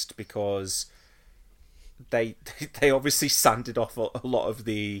released, because they obviously sanded off a lot of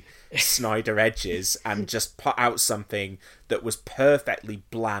the Snyder edges and just put out something that was perfectly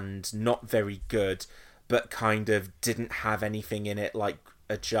bland, not very good, but kind of didn't have anything in it like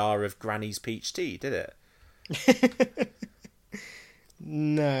a jar of Granny's peach tea, did it?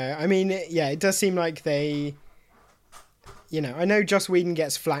 No, I mean, it does seem like they... I know Joss Whedon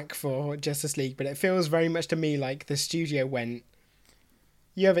gets flack for Justice League, but it feels very much to me like the studio went,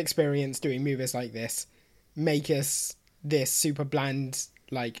 you have experience doing movies like this, make us this super bland,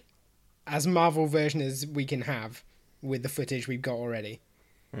 like, as Marvel version as we can have with the footage we've got already.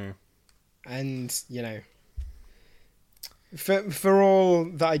 And, for all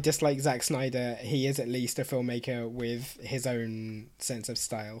that I dislike Zack Snyder, he is at least a filmmaker with his own sense of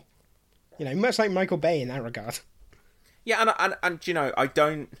style. Much like Michael Bay in that regard. Yeah, and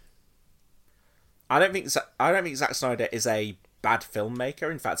I don't think Zack Snyder is a bad filmmaker.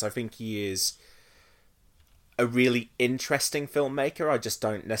 In fact, I think he is a really interesting filmmaker.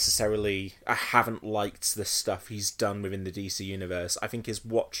 I haven't liked the stuff he's done within the DC universe. I think his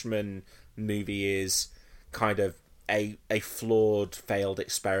Watchmen movie is kind of a flawed, failed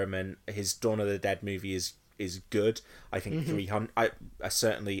experiment. His Dawn of the Dead movie is good. I think 300... I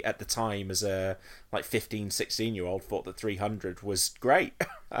certainly, at the time, as a 15, 16-year-old, thought that 300 was great.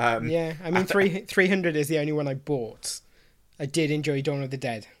 I mean, 300 is the only one I bought. I did enjoy Dawn of the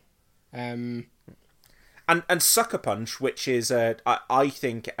Dead. And Sucker Punch, which is, I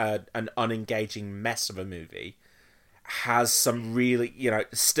think, an unengaging mess of a movie, has some really,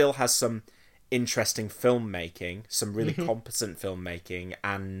 still has some interesting filmmaking, some really competent filmmaking,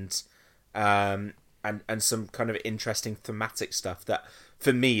 and and some kind of interesting thematic stuff that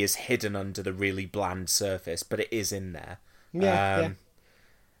for me is hidden under the really bland surface, but it is in there. Yeah.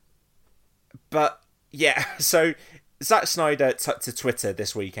 But yeah, so Zack Snyder took to Twitter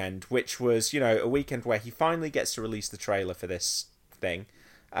this weekend, which was, a weekend where he finally gets to release the trailer for this thing,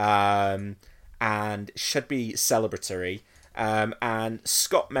 and should be celebratory. And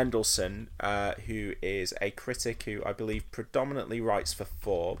Scott Mendelson, who is a critic who I believe predominantly writes for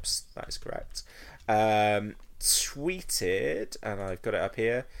Forbes, that is correct, tweeted, and I've got it up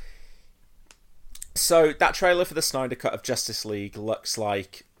here. So that trailer for the Snyder Cut of Justice League looks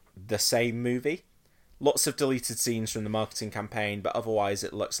like the same movie. Lots of deleted scenes from the marketing campaign, but otherwise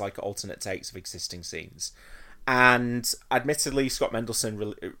it looks like alternate takes of existing scenes. And admittedly, Scott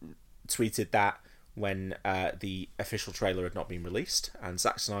Mendelson tweeted that when the official trailer had not been released, and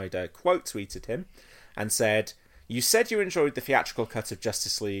Zack Snyder quote tweeted him and said, "You said you enjoyed the theatrical cut of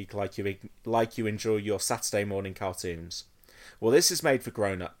Justice League like you enjoy your Saturday morning cartoons. Well, this is made for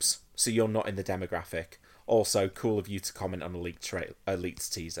grown-ups, so you're not in the demographic. Also, cool of you to comment on a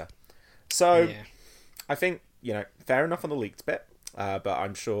leaked teaser." So, yeah. I think, fair enough on the leaked bit, but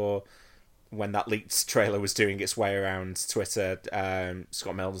I'm sure when that leaked trailer was doing its way around Twitter,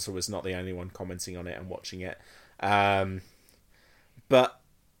 Scott Mendelson was not the only one commenting on it and watching it. But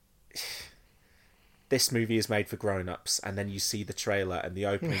this movie is made for grown-ups, and then you see the trailer, and the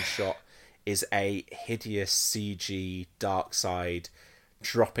opening shot is a hideous CG Darkseid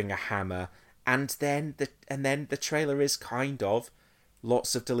dropping a hammer, and then the trailer is kind of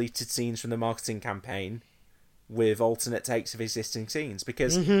lots of deleted scenes from the marketing campaign with alternate takes of existing scenes,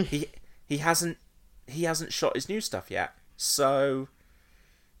 because he hasn't shot his new stuff yet. So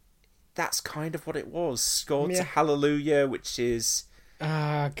that's kind of what it was. Scored to Hallelujah, which is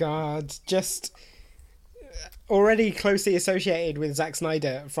God, just already closely associated with Zack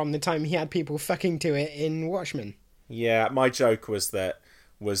Snyder from the time he had people fucking to it in Watchmen. Yeah, my joke was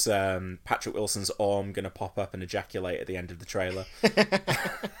Patrick Wilson's arm going to pop up and ejaculate at the end of the trailer,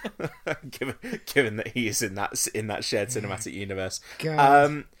 given that he is in that shared cinematic universe.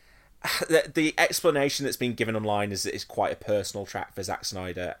 The explanation that's been given online is that it's quite a personal track for Zack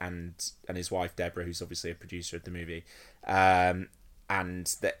Snyder and his wife Deborah, who's obviously a producer of the movie, and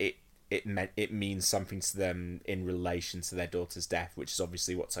that it means something to them in relation to their daughter's death, which is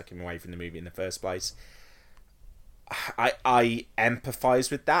obviously what took him away from the movie in the first place. I empathise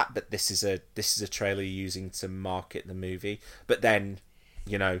with that, but this is a trailer using to market the movie. But then,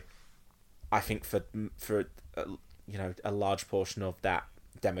 I think for a large portion of that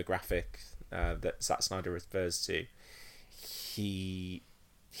demographic that Zack Snyder refers to, he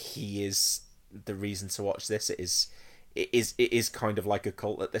is the reason to watch this. It is kind of like a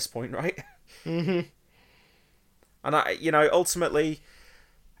cult at this point, right? Mm-hmm. And ultimately,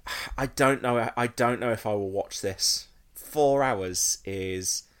 I don't know if I will watch this. 4 hours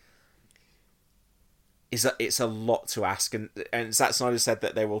it's a lot to ask, and Zack Snyder said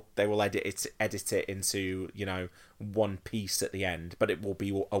that they will edit it into one piece at the end, but it will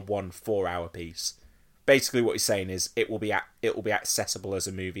be a 4 hour piece. Basically, what he's saying is it will be accessible as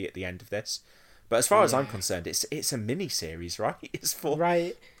a movie at the end of this. But as far as I'm concerned, it's a mini series, right?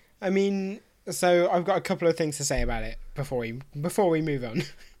 Right. I mean, so I've got a couple of things to say about it before we move on,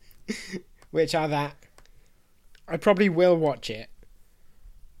 which are that I probably will watch it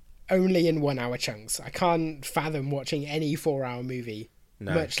only in 1 hour chunks. I can't fathom watching any 4 hour movie,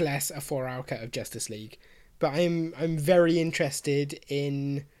 much less a 4 hour cut of Justice League. But I'm very interested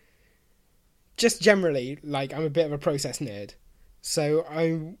in just generally, like, I'm a bit of a process nerd, so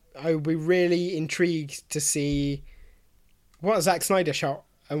I would be really intrigued to see what Zack Snyder shot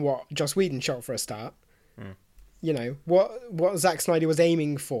and what Joss Whedon shot for a start. What Zack Snyder was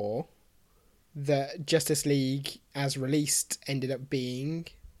aiming for that Justice League as released ended up being,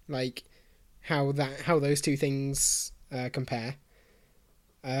 like how those two things compare.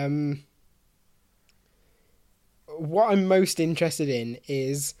 What I'm most interested in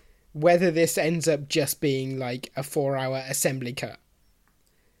is whether this ends up just being like a 4 hour assembly cut.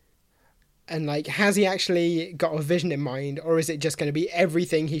 And like, has he actually got a vision in mind, or is it just going to be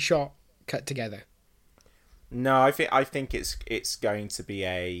everything he shot cut together? No, I think it's going to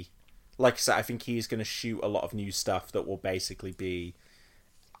be like I said, I think he's going to shoot a lot of new stuff that will basically be,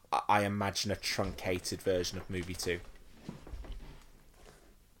 I imagine, a truncated version of movie 2.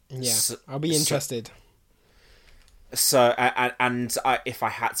 Yeah, I'll be interested. So if I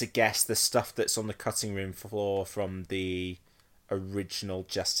had to guess, the stuff that's on the cutting room floor from the original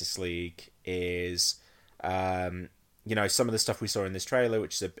Justice League is, some of the stuff we saw in this trailer,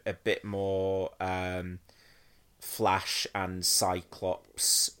 which is a bit more Flash and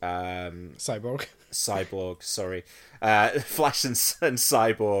Cyclops, Cyborg, sorry, Flash and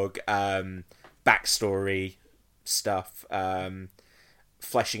Cyborg backstory stuff,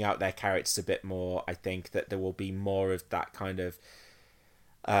 fleshing out their characters a bit more. I think that there will be more of that kind of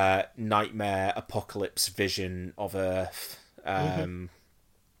nightmare apocalypse vision of Earth.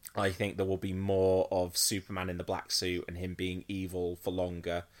 I think there will be more of Superman in the black suit and him being evil for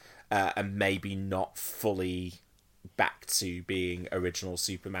longer, and maybe not fully back to being original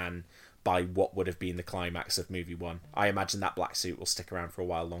Superman by what would have been the climax of movie 1. I imagine that black suit will stick around for a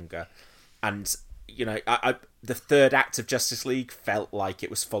while longer. And, you know, the third act of Justice League felt like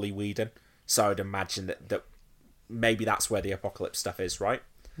it was fully Whedon, so I'd imagine that maybe that's where the apocalypse stuff is, right?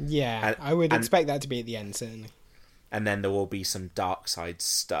 Yeah, I would expect that to be at the end, certainly. And then there will be some Darkseid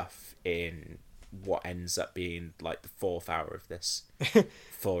stuff in what ends up being like the 4th hour of this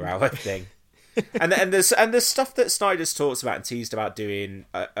 4-hour thing. And there's stuff that Snyder's talked about and teased about doing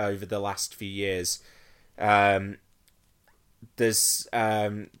over the last few years. I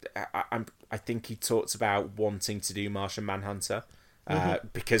think he talked about wanting to do Martian Manhunter,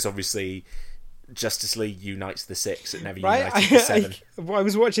 because obviously Justice League unites the 6, it never united the 7. I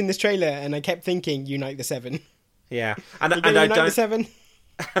was watching this trailer and I kept thinking unite the 7. Yeah, and I don't. The 7?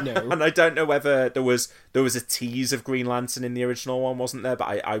 No. And I don't know whether there was a tease of Green Lantern in the original one, wasn't there?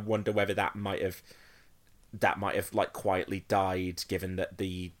 But I wonder whether that might have like quietly died, given that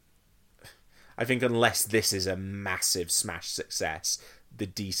I think unless this is a massive smash success, the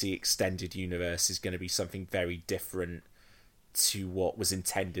DC extended universe is going to be something very different to what was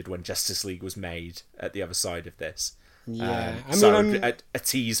intended when Justice League was made at the other side of this. Yeah, a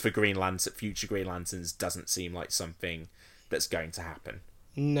tease for future Green Lanterns doesn't seem like something that's going to happen.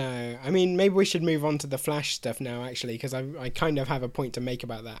 No, I mean, maybe we should move on to the Flash stuff now, actually, because I kind of have a point to make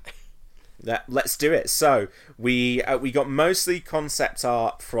about that. Let's do it. So we got mostly concept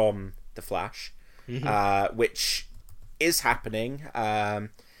art from the Flash, which is happening.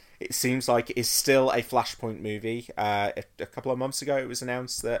 It seems like it is still a Flashpoint movie. A couple of months ago, it was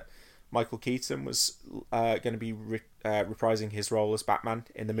announced that Michael Keaton was going to be reprising his role as Batman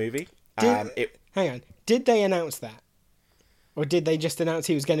in the movie. Hang on, did they announce that? Or did they just announce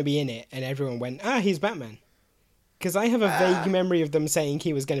he was going to be in it and everyone went, he's Batman? Because I have a vague memory of them saying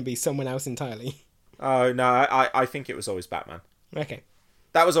he was going to be someone else entirely. Oh, no, I think it was always Batman. Okay.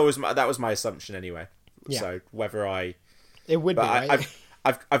 That was my assumption anyway. Yeah. So whether It would be, right?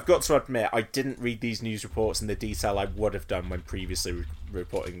 I've got to admit, I didn't read these news reports in the detail I would have done when previously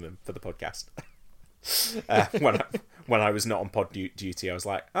reporting them for the podcast. When I was not on pod duty, I was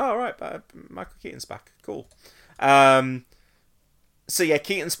like, all right, Michael Keaton's back. Cool. So yeah,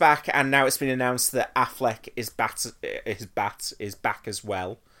 Keaton's back, and now it's been announced that Affleck is back as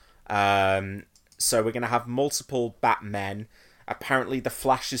well. So we're going to have multiple Batmen. Apparently, the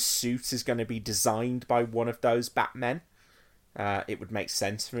Flash's suit is going to be designed by one of those Batmen. It would make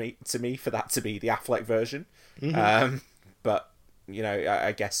sense to me for that to be the Affleck version. But, you know,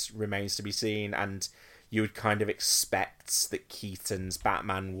 I guess remains to be seen, and you would kind of expect that Keaton's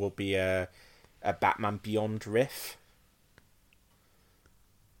Batman will be a Batman Beyond riff.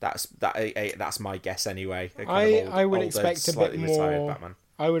 That's my guess anyway. I would expect a bit more.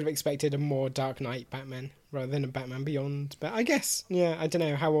 I would have expected a more Dark Knight Batman rather than a Batman Beyond. But I guess, yeah, I don't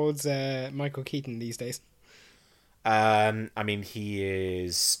know. How old's Michael Keaton these days? I mean, he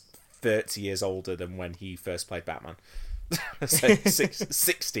is 30 years older than when he first played Batman. So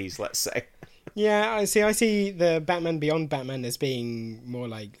 60s, let's say. Yeah, I see the Batman Beyond Batman as being more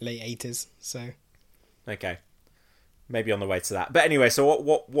like late 80s. So okay. Maybe on the way to that. But anyway, so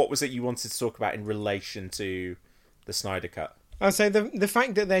what was it you wanted to talk about in relation to the Snyder Cut? Oh, so the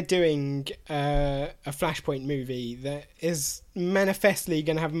fact that they're doing a Flashpoint movie that is manifestly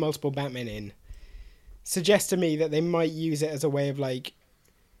going to have multiple Batmen in suggests to me that they might use it as a way of like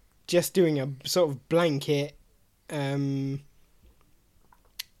just doing a sort of blanket, not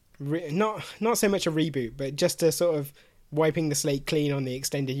so much a reboot, but just a sort of wiping the slate clean on the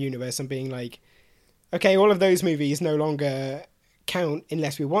extended universe and being like, okay, all of those movies no longer count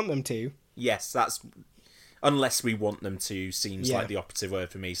unless we want them to. Yes, that's unless we want them to seems like the operative word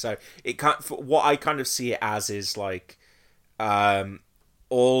for me. So it can't. What I kind of see it as is like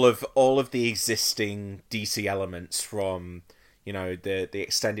all of the existing DC elements from, you know, the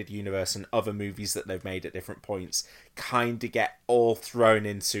extended universe and other movies that they've made at different points kind of get all thrown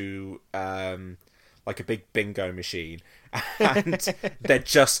into like a big bingo machine. And they're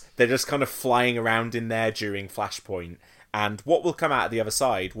just kind of flying around in there during Flashpoint, and what will come out of the other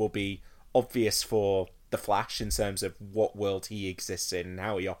side will be obvious for the Flash in terms of what world he exists in and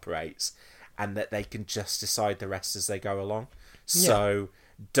how he operates, and that they can just decide the rest as they go along. So,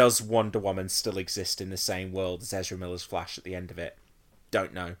 does Wonder Woman still exist in the same world as Ezra Miller's Flash at the end of it?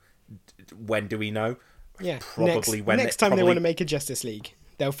 Don't know. When do we know? Yeah, probably next time they want to make a Justice League,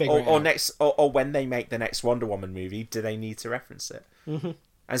 they'll figure it out. Or when they make the next Wonder Woman movie, do they need to reference it? Mm-hmm.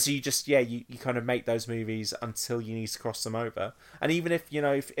 And so you just you kind of make those movies until you need to cross them over. And even if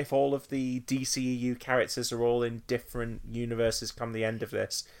if all of the DCEU characters are all in different universes come the end of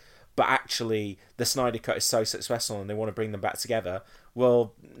this, but actually the Snyder Cut is so successful and they want to bring them back together,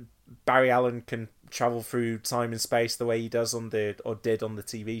 well, Barry Allen can travel through time and space the way he does did on the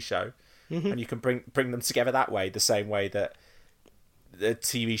TV show, and you can bring them together that way, the same way that the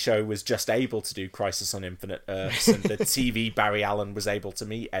TV show was just able to do Crisis on Infinite Earths, and the TV Barry Allen was able to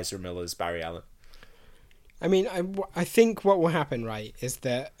meet Ezra Miller's Barry Allen. I mean, I think what will happen, right, is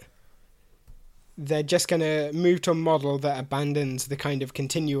that they're just going to move to a model that abandons the kind of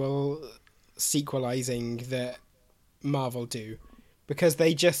continual sequelizing that Marvel do, because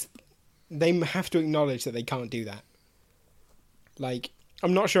they have to acknowledge that they can't do that. Like,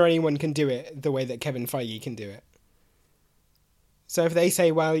 I'm not sure anyone can do it the way that Kevin Feige can do it. So if they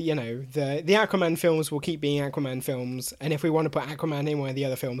say, well, the Aquaman films will keep being Aquaman films, and if we want to put Aquaman in one of the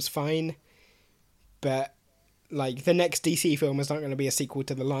other films, fine. But, like, the next DC film is not going to be a sequel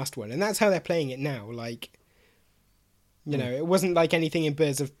to the last one. And that's how they're playing it now. Like, it wasn't like anything in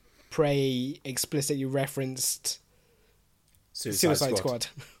Birds of Prey explicitly referenced Suicide Squad.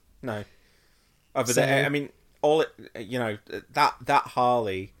 No. Other than, I mean, that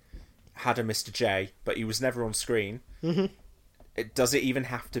Harley had a Mr. J, but he was never on screen. Mm-hmm. Does it even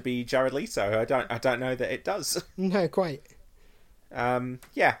have to be Jared Leto? I don't know that it does. No, quite.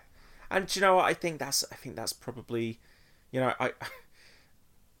 Yeah, and do you know what? I think that's probably, I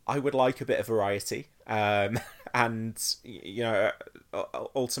would like a bit of variety. And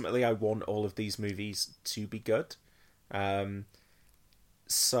ultimately, I want all of these movies to be good.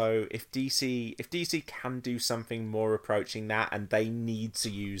 So if DC can do something more approaching that, and they need to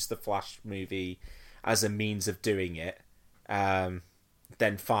use the Flash movie as a means of doing it,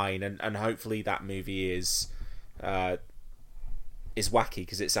 then fine, and hopefully that movie is wacky,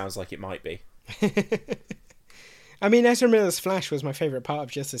 because it sounds like it might be. I mean, Ezra Miller's Flash was my favourite part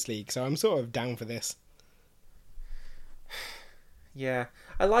of Justice League, so I'm sort of down for this. Yeah,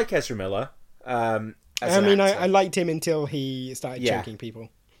 I like Ezra Miller. I liked him until he started choking people.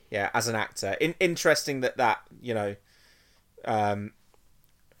 Yeah, as an actor. Interesting that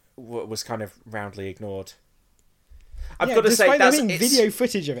was kind of roundly ignored. I've got to say, that's video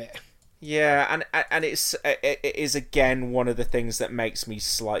footage of it. Yeah, and it is again one of the things that makes me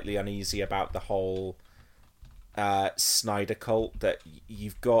slightly uneasy about the whole Snyder cult, that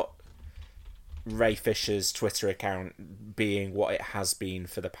you've got Ray Fisher's Twitter account being what it has been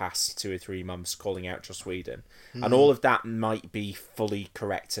for the past 2 or 3 months, calling out Joss Whedon. And all of that might be fully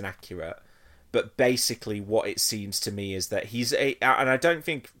correct and accurate, but basically what it seems to me is that and I don't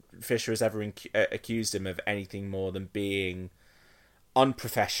think Fisher has ever accused him of anything more than being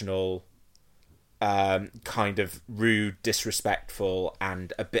unprofessional, kind of rude, disrespectful,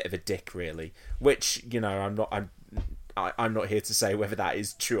 and a bit of a dick, really. Which, I'm not here to say whether that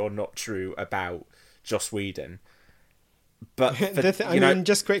is true or not true about Joss Whedon. But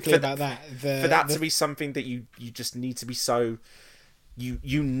just quickly about that, for that to be something that you just need to be so.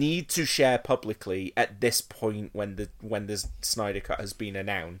 You need to share publicly at this point when the Snyder Cut has been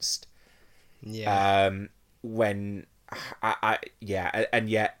announced. Yeah. And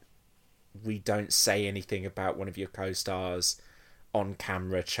yet we don't say anything about one of your co-stars on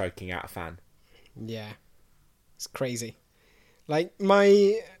camera choking out a fan. Yeah, it's crazy. Like,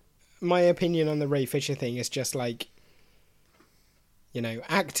 my opinion on the Ray Fisher thing is just like,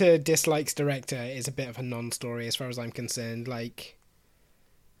 actor dislikes director is a bit of a non-story as far as I'm concerned. Like.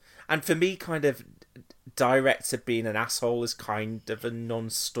 And for me, kind of, director being an asshole is kind of a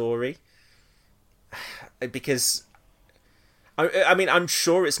non-story. Because, I mean, I'm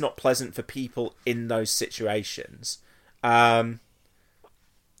sure it's not pleasant for people in those situations. But,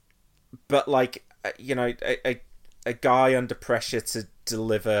 like, a guy under pressure to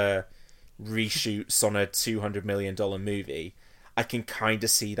deliver reshoots on a $200 million movie, I can kind of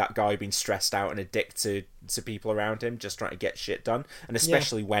see that guy being stressed out and a dick to people around him, just trying to get shit done, and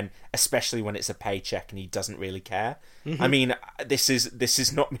especially when it's a paycheck and he doesn't really care. Mm-hmm. I mean, this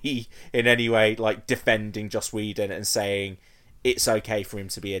is not me in any way like defending Joss Whedon and saying it's okay for him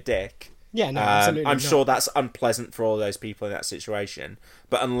to be a dick. Yeah, no, absolutely. I'm sure that's unpleasant for all those people in that situation,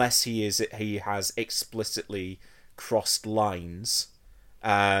 but unless he has explicitly crossed lines,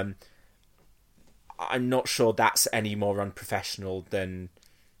 I'm not sure that's any more unprofessional than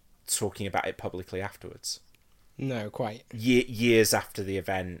talking about it publicly afterwards. No, quite. Years after the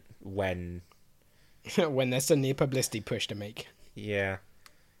event, when when there's suddenly a publicity push to make. Yeah,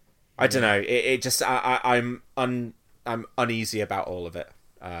 I don't know. It just I'm uneasy about all of it,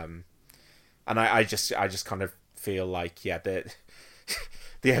 and I just kind of feel like the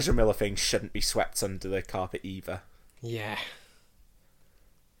Ezra Miller thing shouldn't be swept under the carpet either. Yeah.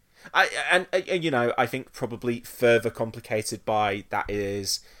 I think probably further complicated by that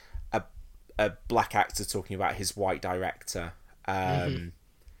is a black actor talking about his white director. And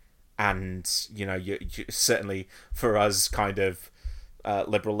you certainly for us kind of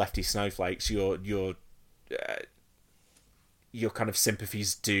liberal lefty snowflakes, your kind of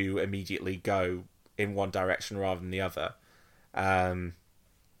sympathies do immediately go in one direction rather than the other, and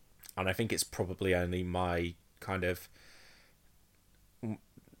I think it's probably only my kind of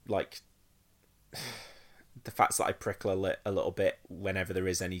like the facts that I prickle a little bit whenever there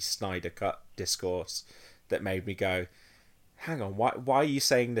is any Snyder Cut discourse that made me go, hang on, why are you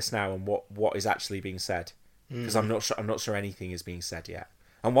saying this now, and what is actually being said? Because I'm not sure anything is being said yet.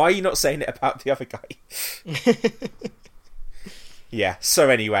 And why are you not saying it about the other guy? Yeah. So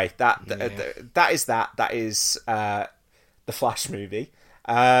anyway, that is the Flash movie.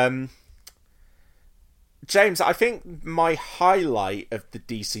 James, I think my highlight of the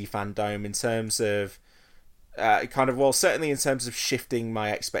DC fandom in terms of certainly in terms of shifting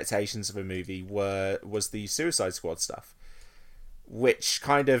my expectations of a movie was the Suicide Squad stuff. Which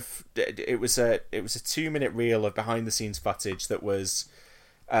kind of it was a 2-minute reel of behind the scenes footage that was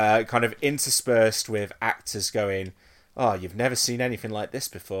kind of interspersed with actors going, "Oh, you've never seen anything like this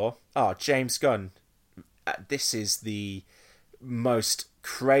before. Oh, James Gunn, this is the most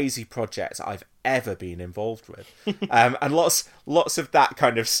crazy project I've ever been involved with," and lots of that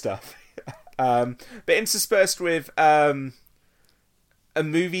kind of stuff, but interspersed with a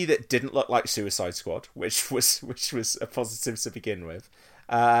movie that didn't look like Suicide Squad, which was a positive to begin with,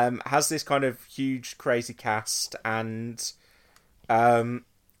 has this kind of huge, crazy cast, and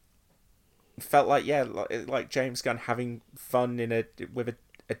felt like James Gunn having fun with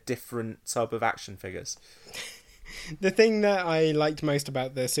a different type of action figures. The thing that I liked most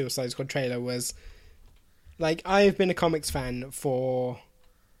about the Suicide Squad trailer was, like, I've been a comics fan for,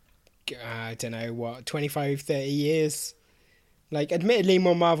 I don't know, 25, 30 years. Like, admittedly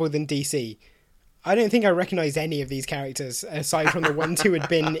more Marvel than DC. I don't think I recognise any of these characters, aside from the ones who had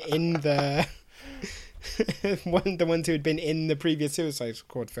been in the... the ones who had been in the previous Suicide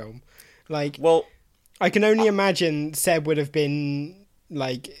Squad film. Like, well, I can only imagine Seb would have been,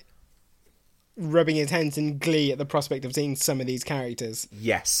 like, rubbing his hands in glee at the prospect of seeing some of these characters.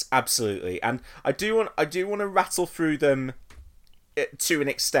 Yes, absolutely. And I do want to rattle through them to an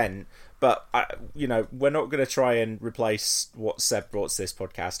extent, but we're not going to try and replace what Seb brought to this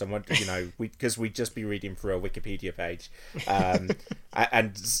podcast, and because we'd just be reading through a Wikipedia page,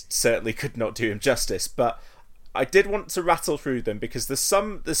 and certainly could not do him justice. But I did want to rattle through them because there's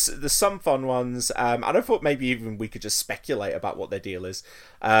some fun ones, and I thought maybe even we could just speculate about what their deal is,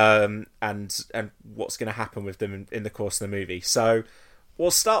 and what's going to happen with them in the course of the movie. So we'll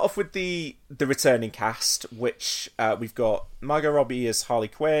start off with the returning cast, which we've got Margot Robbie as Harley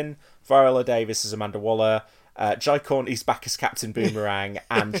Quinn, Viola Davis as Amanda Waller, Jai Courtney's back as Captain Boomerang,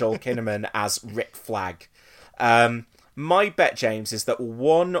 and Joel Kinnaman as Rick Flag. My bet, James, is that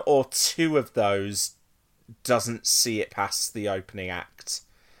one or two of those doesn't see it past the opening act,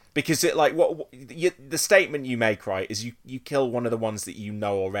 because the statement you make, right, is you kill one of the ones that you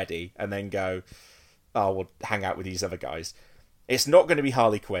know already, and then go, oh, we'll hang out with these other guys. It's not going to be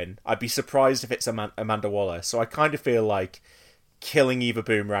Harley Quinn. I'd be surprised if it's Amanda Waller. So I kind of feel like killing either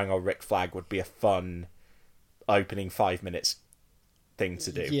Boomerang or Rick Flag would be a fun opening 5 minutes thing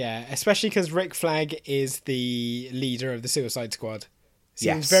to do. Yeah, especially because Rick Flag is the leader of the Suicide Squad.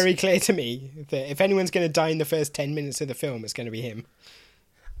 Seems very clear to me that if anyone's going to die in the first 10 minutes of the film, it's going to be him.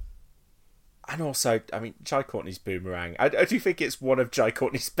 And also, I mean, Jai Courtney's Boomerang. I do think it's one of Jai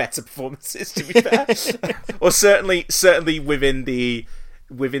Courtney's better performances, to be fair. Or certainly within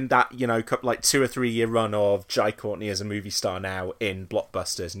that, like 2 or 3 year run of Jai Courtney as a movie star now in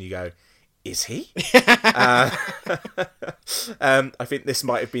blockbusters, and you go, is he? I think this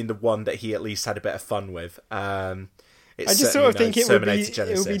might have been the one that he at least had a bit of fun with. I just sort of think it would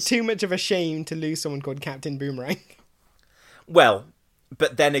be too much of a shame to lose someone called Captain Boomerang. Well,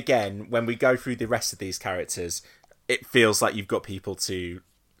 but then again, when we go through the rest of these characters, it feels like you've got people to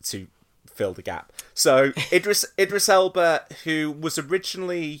fill the gap. So Idris Elba, who was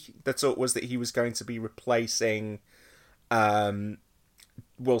originally, the talk was that he was going to be replacing Will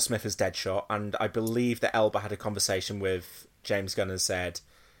Smith as Deadshot, and I believe that Elba had a conversation with James Gunn and said,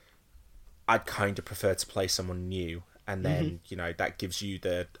 I'd kind of prefer to play someone new. And then, that gives you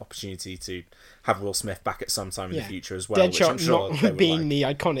the opportunity to have Will Smith back at some time in the future as well. Deadshot which I'm sure not being the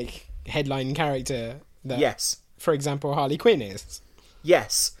iconic headline character that, yes. for example, Harley Quinn is.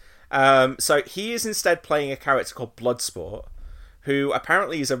 Yes. So he is instead playing a character called Bloodsport, who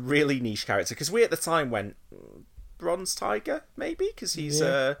apparently is a really niche character. Because we at the time went, Bronze Tiger, maybe? Because he's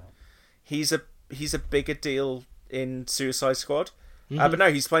a bigger deal in Suicide Squad. But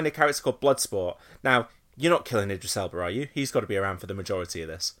no, he's playing a character called Bloodsport. Now, you're not killing Idris Elba, are you? He's got to be around for the majority of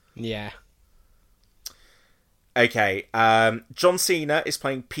this. Yeah. Okay, John Cena is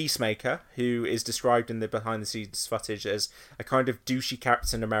playing Peacemaker, who is described in the behind-the-scenes footage as a kind of douchey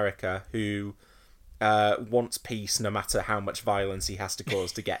Captain America who wants peace no matter how much violence he has to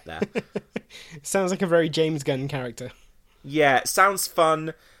cause to get there. Sounds like a very James Gunn character. Yeah, sounds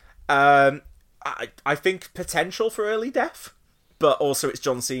fun. I think potential for early death, but also it's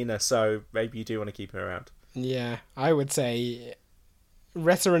John Cena, so maybe you do want to keep him around. Yeah, I would say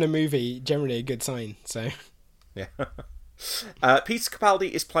wrestler in a movie, generally a good sign, so... Yeah. Peter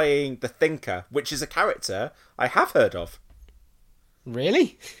Capaldi is playing the Thinker, which is a character I have heard of.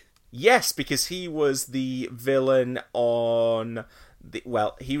 Really? Yes, because he was the villain on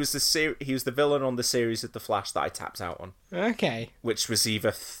he was the villain on the series of The Flash that I tapped out on. Okay. Which was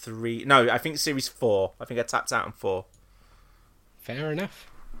either 3... No, I think series 4. I think I tapped out on 4. Fair enough.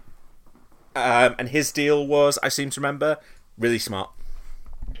 And his deal was, I seem to remember, really smart.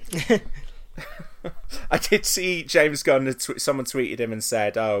 I did see James Gunn, someone tweeted him and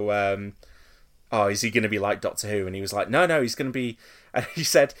said, is he going to be like Doctor Who? And he was like, no, he's going to be... And he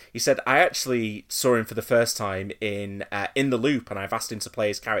said, I actually saw him for the first time in The Loop, and I've asked him to play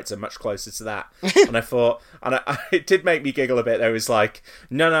his character much closer to that. And I thought, it did make me giggle a bit. There was like,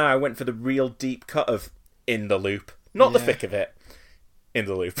 no, I went for the real deep cut of In the Loop, not the thick of it. In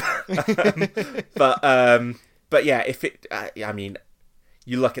the Loop. But yeah, if it,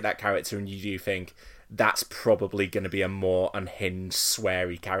 you look at that character and you do think that's probably going to be a more unhinged,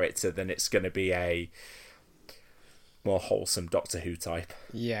 sweary character than it's going to be a more wholesome Doctor Who type.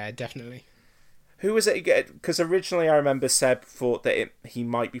 Yeah, definitely. Who was it? Because originally I remember Seb thought that he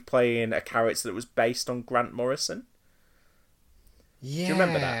might be playing a character that was based on Grant Morrison. Yeah. Do you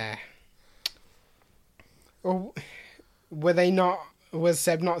remember that? Or were they not... Was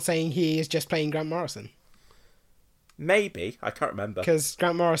Seb not saying he is just playing Grant Morrison? Maybe. I can't remember. Because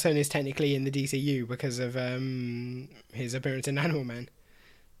Grant Morrison is technically in the DCU because of his appearance in Animal Man.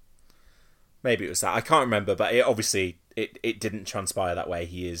 Maybe it was that. I can't remember, but it didn't transpire that way.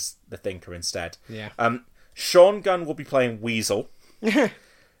 He is the Thinker instead. Yeah. Sean Gunn will be playing Weasel,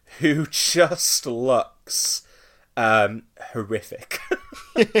 who just looks horrific.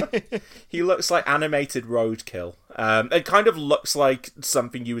 He looks like animated roadkill. It kind of looks like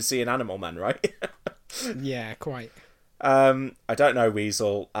something you would see in Animal Man, right? Yeah, quite. I don't know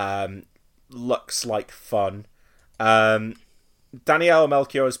Weasel. Looks like fun. Danielle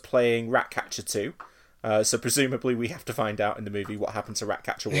Melchior is playing Ratcatcher 2. So presumably we have to find out in the movie what happened to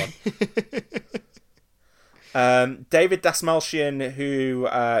Ratcatcher 1. David Dastmalchian, who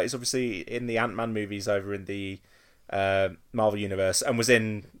is obviously in the Ant-Man movies over in the Marvel Universe and was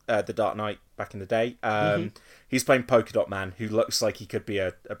in The Dark Knight back in the day. He's playing Polka Dot Man, who looks like he could be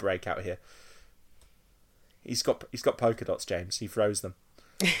a breakout here. He's got polka dots, James. He throws them.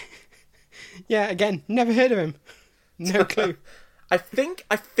 Yeah, again, never heard of him. No clue. I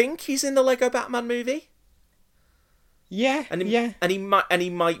think he's in the Lego Batman movie. Yeah, and he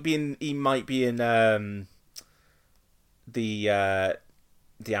might be in the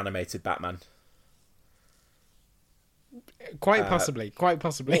animated Batman. Quite possibly. God,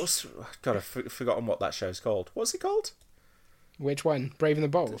 I've forgotten what that show's called. What's it called? Which one? Brave and the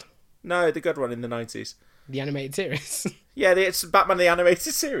Bold? No, the good one in the 90s. The animated series? Yeah, it's Batman the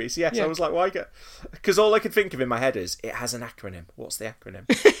Animated Series, yes. Yeah. I was like, why? Because all I could think of in my head is, it has an acronym. What's the acronym?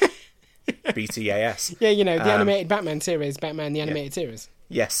 BTAS. Yeah, the animated Batman series, Batman the Animated Series.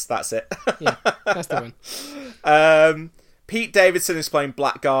 Yes, that's it. Yeah, that's the one. Pete Davidson is playing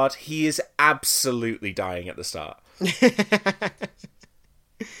Blackguard. He is absolutely dying at the start.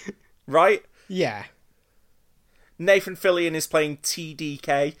 Right? Yeah. Nathan Fillion is playing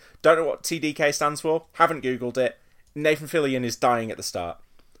TDK. Don't know what TDK stands for. Haven't Googled it. Nathan Fillion is dying at the start.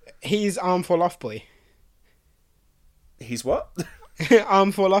 He's Arm for Loft Boy. He's what?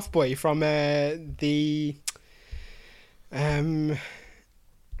 Arm for Loft Boy from the... Damn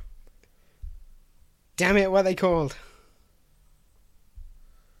it, what are they called?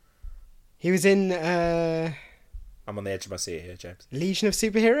 He was in... I'm on the edge of my seat here, James. Legion of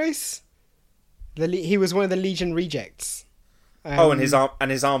Superheroes? He was one of the Legion rejects. And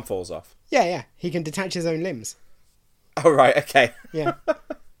his arm falls off. Yeah. He can detach his own limbs. Oh, right, okay. Yeah.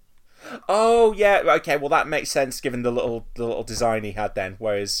 Oh, yeah, okay, well, that makes sense given the little design he had then,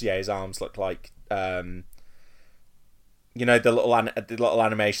 whereas, yeah, his arms look like, the little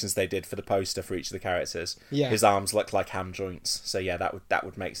animations they did for the poster for each of the characters. Yeah. His arms look like ham joints, so yeah, that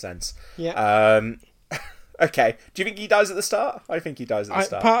would make sense. Yeah. Okay, do you think he dies at the start? I think he dies at the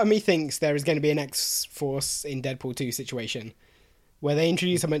start. Part of me thinks there is going to be an X-Force in Deadpool 2 situation where they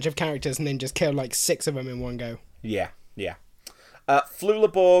introduce a bunch of characters and then just kill like 6 of them in one go. Yeah.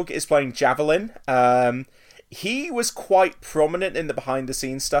 Flula Borg is playing Javelin. He was quite prominent in the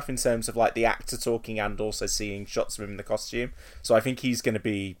behind-the-scenes stuff in terms of like the actor talking and also seeing shots of him in the costume. So I think he's going to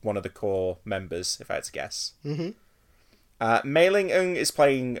be one of the core members, if I had to guess. Mm-hmm. Mei Ling Ung is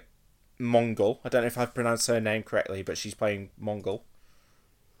playing Mongol. I don't know if I've pronounced her name correctly, but she's playing Mongol.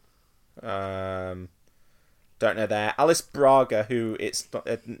 Don't know there. Alice Braga, who it's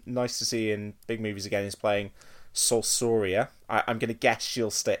nice to see in big movies again, is playing Solsoria. I'm going to guess she'll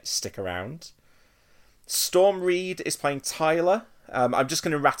stick around. Storm Reed is playing Tyler. I'm just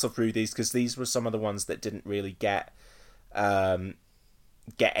going to rattle through these because these were some of the ones that didn't really get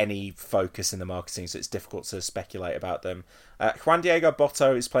any focus in the marketing, so it's difficult to speculate about them. Juan Diego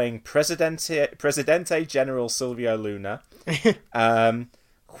Botto is playing Presidente General Silvio Luna.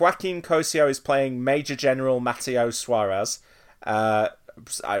 Joaquin Cosio is playing Major General Mateo Suarez.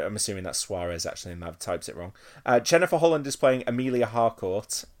 I'm assuming that's Suarez, actually, and I've typed it wrong. Jennifer Holland is playing Amelia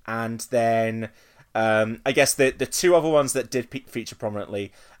Harcourt. And then, I guess the two other ones that did feature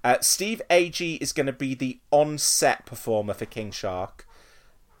prominently, Steve Agee is going to be the on-set performer for King Shark.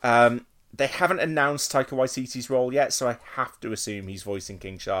 They haven't announced Taika Waititi's role yet, so I have to assume he's voicing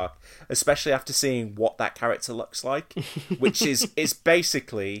King Shark, especially after seeing what that character looks like, which is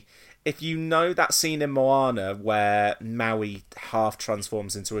basically, if you know that scene in Moana where Maui half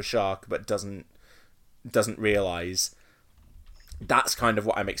transforms into a shark but doesn't realise, that's kind of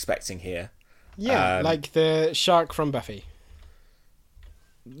what I'm expecting here. Yeah, like the shark from Buffy.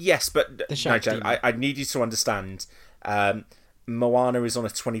 Yes, but no, Jen, I need you to understand. Moana is on a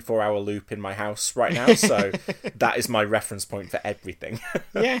 24-hour loop in my house right now, so that is my reference point for everything.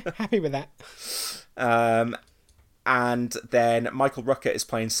 Yeah, happy with that. And then Michael Rooker is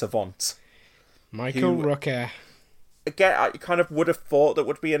playing Savant. Michael Rooker. Again, I kind of would have thought that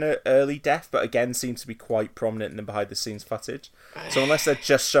would be an early death, but again seems to be quite prominent in the behind-the-scenes footage. So unless they're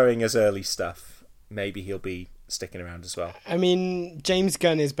just showing us early stuff, maybe he'll be sticking around as well. I mean, James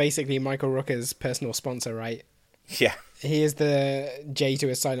Gunn is basically Michael Rooker's personal sponsor, right? Yeah. He is the J to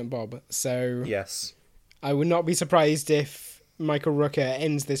his Silent Bob, so... Yes. I would not be surprised if Michael Rooker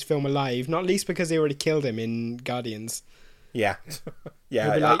ends this film alive, not least because they already killed him in Guardians. Yeah.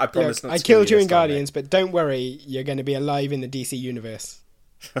 Yeah, like, I promise not I to killed kill you in this time, Guardians, but don't worry, you're going to be alive in the DC universe.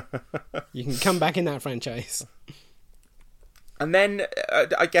 You can come back in that franchise. And then,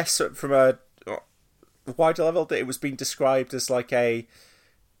 I guess from a wider level, that it was being described as like a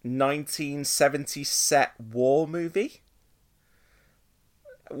 1970s set war movie,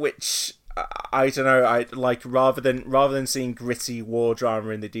 which I don't know. I like rather than seeing gritty war drama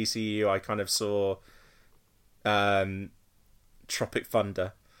in the DCU, I kind of saw Tropic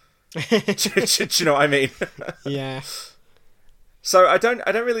Thunder. do you know what I mean? Yeah. So I don't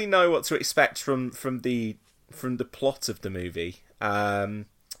really know what to expect from the plot of the movie. And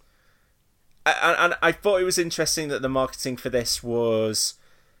I thought it was interesting that the marketing for this was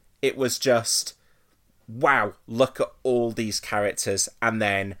just, wow, look at all these characters, and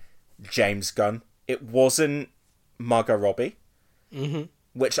then James Gunn. It wasn't Margot Robbie,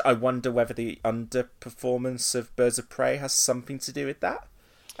 which I wonder whether the underperformance of Birds of Prey has something to do with that.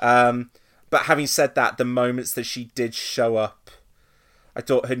 But having said that, the moments that she did show up, I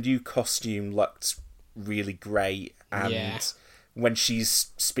thought her new costume looked really great, and when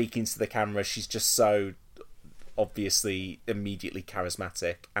she's speaking to the camera, she's just so obviously immediately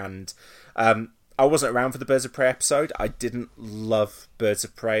charismatic. And I wasn't around for the Birds of Prey episode. I didn't love Birds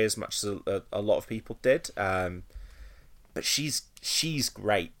of Prey as much as a lot of people did, but she's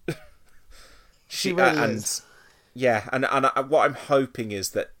great. She really is. Yeah, and what I'm hoping is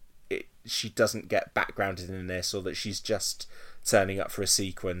that she doesn't get backgrounded in this, or that she's just turning up for a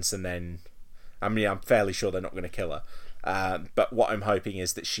sequence and then, I mean, I'm fairly sure they're not going to kill her. But what I'm hoping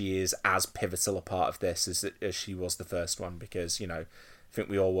is that she is as pivotal a part of this as she was the first one, because, you know, I think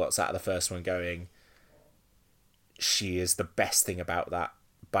we all walked out of the first one going, she is the best thing about that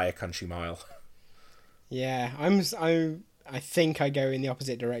by a country mile. Yeah, I think I go in the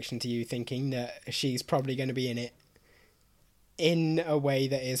opposite direction to you, thinking that she's probably going to be in it in a way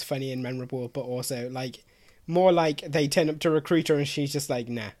that is funny and memorable, but also like more like they turn up to recruit her and she's just like,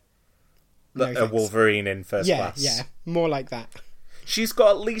 nah. No, a thanks. Wolverine in first Yeah, class. yeah, more like that. She's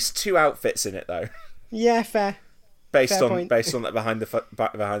got at least 2 outfits in it though, Yeah, fair. based Fair on point. that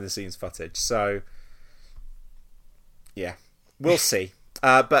behind the scenes footage. So yeah, we'll see.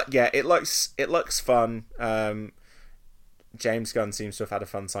 But yeah, it looks fun. James Gunn seems to have had a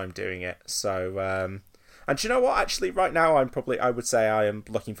fun time doing it. So and do you know what? Actually, right now, I would say I am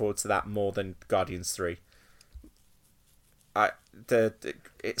looking forward to that more than Guardians 3.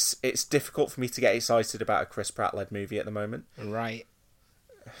 It's difficult for me to get excited about a Chris Pratt led movie at the moment. Right.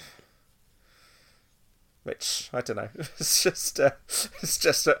 Which I don't know. It's just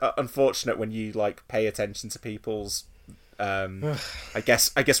unfortunate when you like pay attention to people's I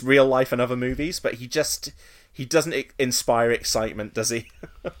guess real life and other movies, but he doesn't inspire excitement, does he?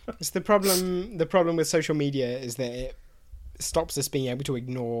 It's the problem. The problem with social media is that it stops us being able to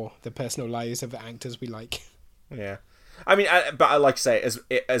ignore the personal lives of the actors we like. Yeah. I mean, but I like to say,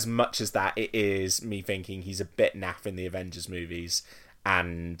 as much as that, it is me thinking he's a bit naff in the Avengers movies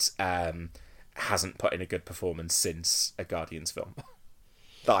and hasn't put in a good performance since a Guardians film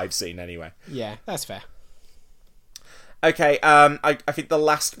that I've seen anyway. Yeah, that's fair. Okay, I think the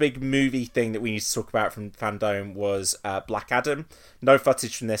last big movie thing that we need to talk about from Fandom was Black Adam. No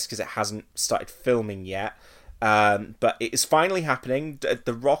footage from this because it hasn't started filming yet. But it is finally happening.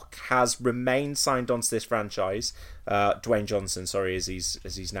 The Rock has remained signed onto this franchise. Dwayne Johnson, sorry, as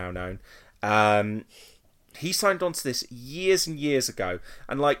he's now known. He signed onto this years and years ago,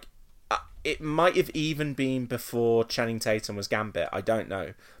 and like it might have even been before Channing Tatum was Gambit. I don't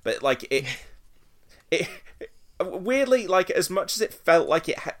know, but like it weirdly, like as much as it felt like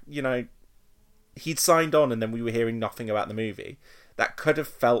it, he'd signed on, and then we were hearing nothing about the movie. That could have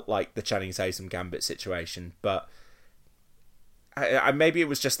felt like the Channing Tatum Gambit situation, but maybe it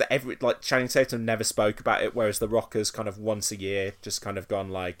was just that Channing Tatum never spoke about it, whereas the Rockers kind of once a year just kind of gone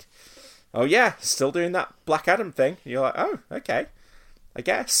like, "Oh yeah, still doing that Black Adam thing." And you're like, "Oh, okay, I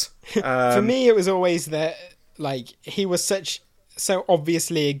guess." For me, it was always that like he was so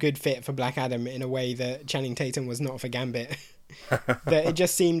obviously a good fit for Black Adam in a way that Channing Tatum was not for Gambit. That it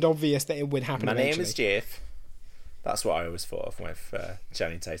just seemed obvious that it would happen. My eventually. name is Jeff. That's what I always thought of with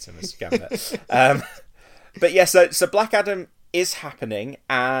Channing Tatum as Gambit. But yeah, so Black Adam is happening,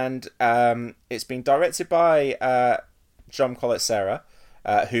 and it's being directed by John Colet-Serra,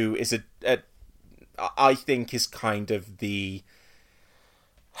 who is I think is kind of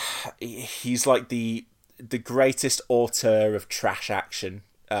he's like the greatest auteur of trash action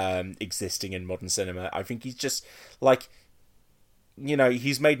existing in modern cinema. I think he's just like,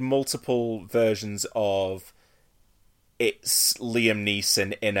 he's made multiple versions of It's Liam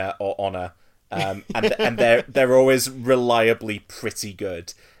Neeson, Inner or Honor, and they're always reliably pretty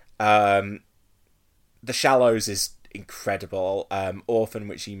good. The Shallows is incredible. Orphan,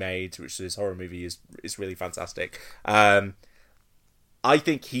 which he made, which is his horror movie, is really fantastic. I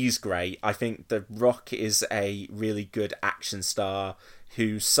think he's great. I think The Rock is a really good action star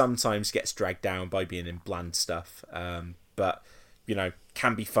who sometimes gets dragged down by being in bland stuff, but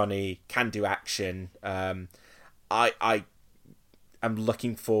can be funny, can do action. I am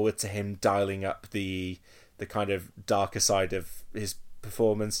looking forward to him dialing up the kind of darker side of his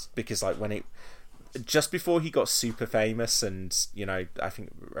performance, because like just before he got super famous, and I think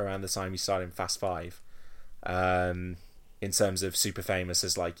around the time he started in Fast Five, in terms of super famous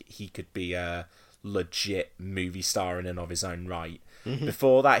as like he could be a legit movie star in and of his own right. Mm-hmm.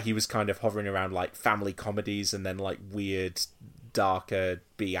 Before that, he was kind of hovering around like family comedies and then like weird darker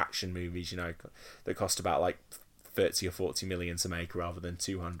B action movies, that cost about like 30 or 40 million to make rather than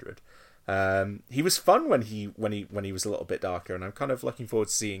 200. He was fun when he was a little bit darker, and I'm kind of looking forward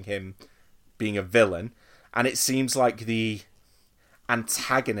to seeing him being a villain. And it seems like the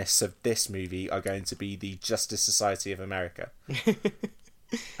antagonists of this movie are going to be the Justice Society of America.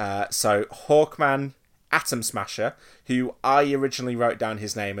 So Hawkman, Atom Smasher, who I originally wrote down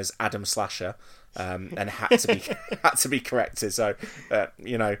his name as Adam Slasher, and had to be corrected. So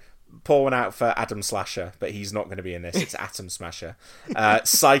pour one out for Adam Slasher, but he's not going to be in this. It's Atom Smasher,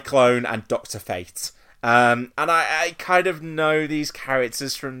 Cyclone, and Dr. Fate. And I kind of know these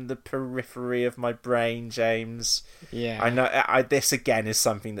characters from the periphery of my brain, James. Yeah, I know. This again is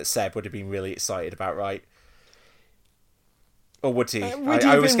something that Seb would have been really excited about, right? Or would he? I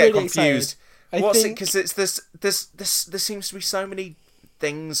always get really confused. excited? What's it? Because it's this. There seems to be so many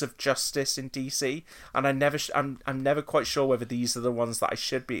things of justice in DC, and I'm never quite sure whether these are the ones that I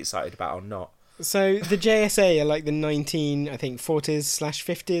should be excited about or not. So the JSA are like the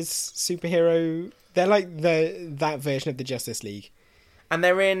 1940s/50s superhero. They're like that version of the Justice League. And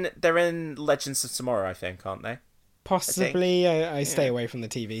they're in Legends of Tomorrow, I think, aren't they? Possibly. I stay away from the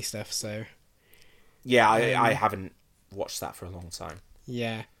TV stuff, so. Yeah, I haven't watched that for a long time.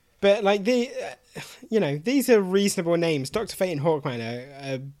 Yeah. But, like, these are reasonable names. Dr. Fate and Hawkman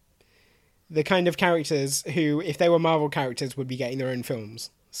are the kind of characters who, if they were Marvel characters, would be getting their own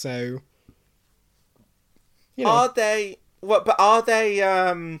films. So, Are they... What? But are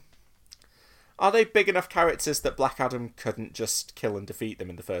they big enough characters that Black Adam couldn't just kill and defeat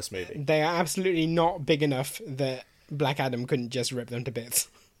them in the first movie? They are absolutely not big enough that Black Adam couldn't just rip them to bits.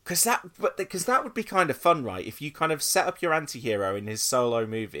 Because that would be kind of fun, right? If you kind of set up your anti-hero in his solo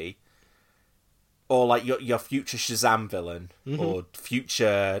movie, or like your future Shazam villain, or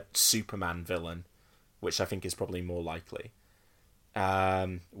future Superman villain, which I think is probably more likely.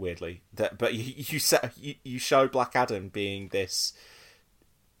 Weirdly, but you show Black Adam being this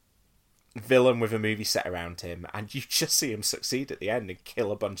villain with a movie set around him, and you just see him succeed at the end and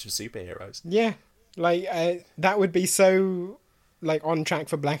kill a bunch of superheroes. Yeah, like that would be so like on track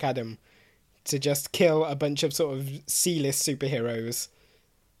for Black Adam to just kill a bunch of sort of C-list superheroes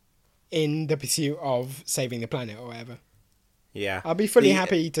in the pursuit of saving the planet or whatever. Yeah, I'll be fully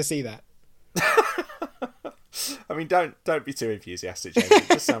happy to see that. I mean, don't be too enthusiastic, James.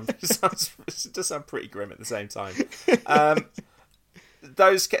 It does sound pretty grim at the same time.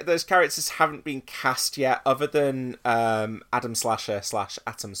 Those characters haven't been cast yet, other than Adam Slasher /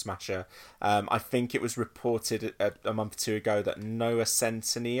 Atom Smasher. I think it was reported a month or two ago that Noah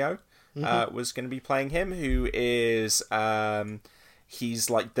Centineo was going to be playing him, who is he's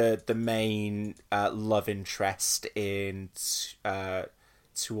like the main love interest in To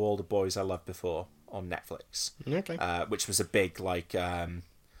All the Boys I Loved Before on Netflix. Okay. Which was a big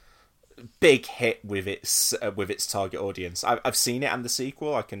big hit with its target audience. I've seen it and the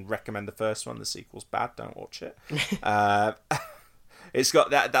sequel. I can recommend the first one. The sequel's bad. Don't watch it. It's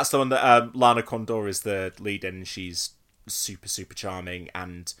got that's the one that Lana Condor is the lead in. And she's super charming,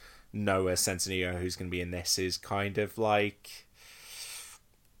 and Noah Centineo, who's going to be in this, is kind of like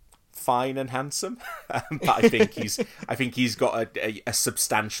fine and handsome, but I think he's got a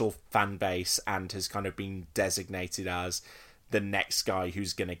substantial fan base and has kind of been designated as the next guy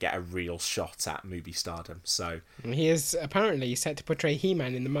who's going to get a real shot at movie stardom. So he is apparently set to portray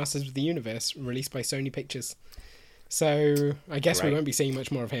He-Man in the Masters of the Universe, released by Sony Pictures. So I guess we won't be seeing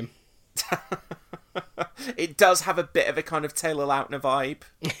much more of him. It does have a bit of a kind of Taylor Lautner vibe,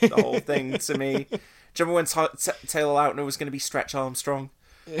 the whole thing, to me. Do you remember when Taylor Lautner was going to be Stretch Armstrong?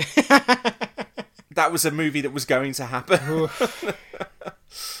 That was a movie that was going to happen.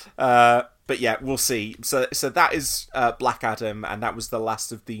 But yeah, we'll see. So that is Black Adam, and that was the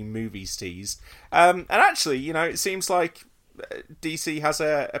last of the movies teased. And actually, it seems like DC has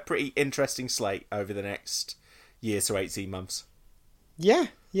a pretty interesting slate over the next year to 18 months. Yeah.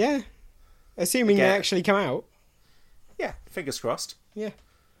 Assuming they actually come out. Yeah, fingers crossed. Yeah.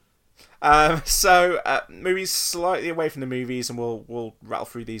 Movies slightly away from the movies, and we'll rattle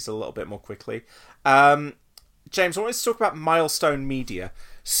through these a little bit more quickly. James, I wanted to talk about Milestone Media.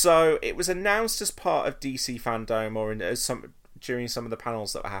 So it was announced as part of DC Fandom, or during some of the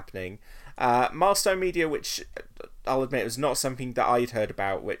panels that were happening. Milestone Media, which I'll admit was not something that I'd heard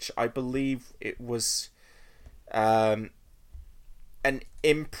about, which I believe it was an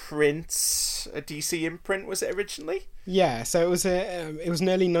imprint, a DC imprint, was it originally? Yeah, so it was an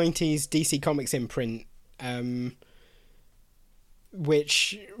early 90s DC Comics imprint,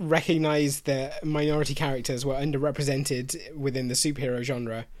 which recognised that minority characters were underrepresented within the superhero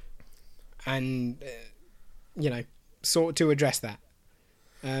genre, and sought to address that.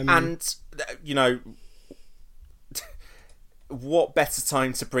 What better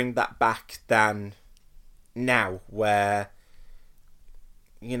time to bring that back than now, where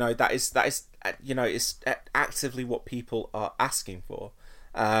that is it's actively what people are asking for,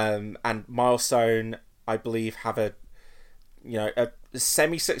 and Milestone, I believe, have a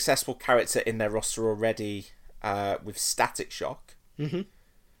semi-successful character in their roster already, with Static Shock.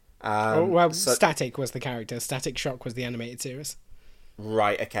 Static was the character. Static Shock was the animated series.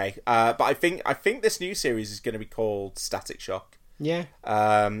 Right. Okay. But I think this new series is going to be called Static Shock. Yeah.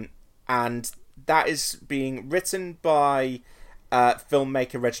 And that is being written by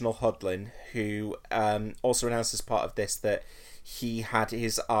filmmaker Reginald Hudlin, who also announced as part of this that he had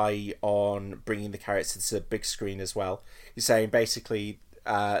his eye on bringing the character to the big screen as well. He's saying basically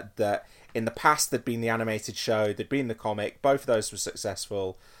that in the past there'd been the animated show, there'd been the comic, both of those were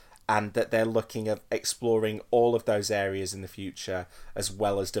successful, and that they're looking at exploring all of those areas in the future, as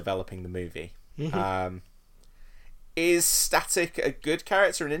well as developing the movie. Is Static a good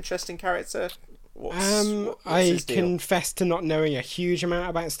character, an interesting character? I confess to not knowing a huge amount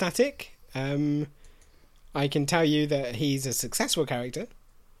about Static. I can tell you that he's a successful character.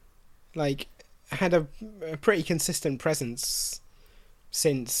 Like, had a pretty consistent presence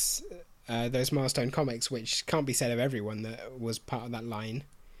since those Milestone comics, which can't be said of everyone that was part of that line.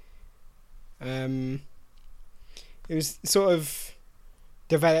 It was sort of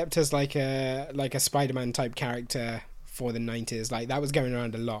developed as like a Spider-Man type character for the 90s. Like, that was going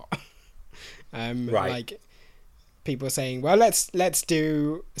around a lot. Right. Like, people saying, well, let's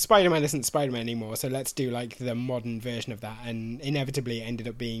do Spider-Man isn't Spider-Man anymore, so let's do like the modern version of that, and inevitably it ended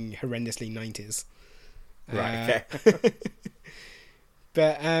up being horrendously 90s. Right. Okay.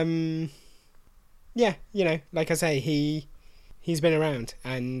 But yeah, you know, like I say, he's been around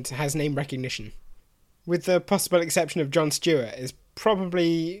and has name recognition. With the possible exception of Jon Stewart, is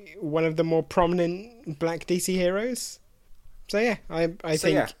probably one of the more prominent black DC heroes. So yeah, I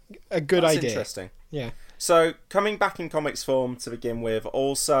think a good idea. Interesting. Yeah. So, coming back in comics form to begin with,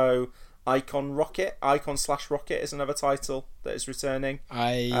 also Icon/Rocket is another title that is returning.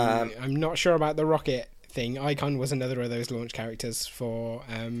 I'm not sure about the Rocket thing. Icon was another of those launch characters for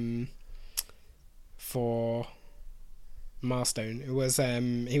Milestone. It was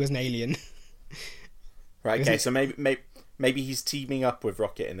he was an alien. Right. Okay. So maybe he's teaming up with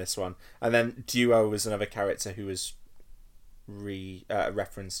Rocket in this one, and then Duo was another character who was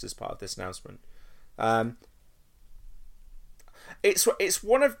referenced as part of this announcement. It's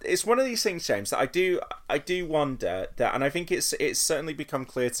one of these things, James, that I do wonder that, and I think it's certainly become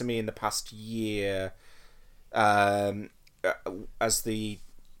clear to me in the past year, as the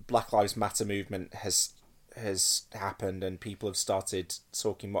Black Lives Matter movement has happened and people have started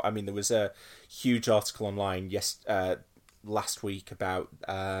talking more. I mean, there was a huge article online last week about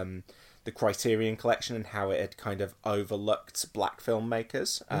the Criterion Collection and how it had kind of overlooked black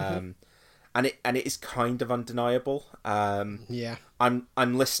filmmakers. And it is kind of undeniable. Yeah, I'm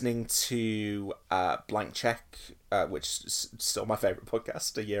listening to Blank Check, which is still my favourite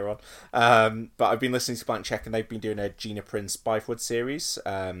podcast a year on. But I've been listening to Blank Check, and they've been doing a Gina Prince Bythewood series.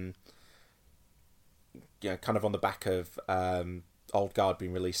 Kind of on the back of Old Guard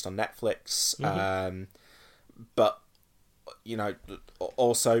being released on Netflix. But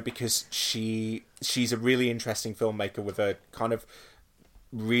also because she's a really interesting filmmaker with a kind of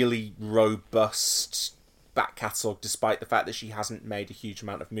really robust back catalogue, despite the fact that she hasn't made a huge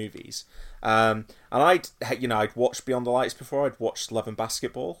amount of movies. And I'd watched Beyond the Lights before. I'd watched Love and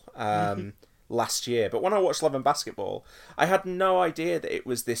Basketball last year, but when I watched Love and Basketball, I had no idea that it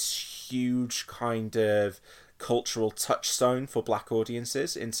was this huge kind of cultural touchstone for black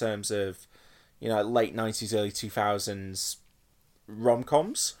audiences in terms of late 90s, early 2000s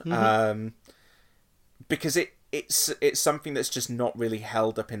rom-coms. Because it's something that's just not really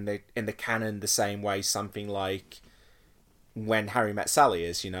held up in the canon the same way something like When Harry Met Sally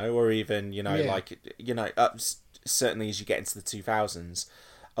is, or even certainly as you get into the 2000s,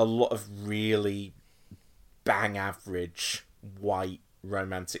 a lot of really bang average white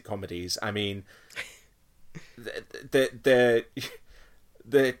romantic comedies. I mean, the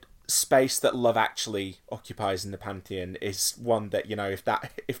space that Love Actually occupies in the pantheon is one that,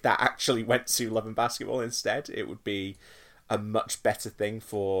 if that actually went to Love and Basketball instead, it would be a much better thing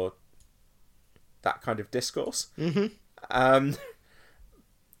for that kind of discourse. And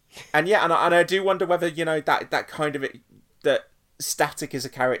I do wonder whether that kind of that Static is a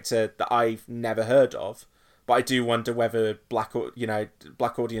character that I've never heard of, but I do wonder whether black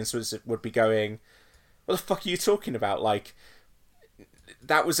audiences would be going, what the fuck are you talking about? Like,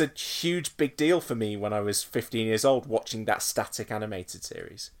 that was a huge big deal for me when I was 15 years old watching that Static animated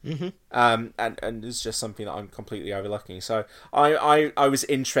series. And it's just something that I'm completely overlooking. So I was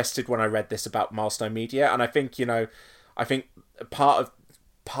interested when I read this about Milestone Media, and I think part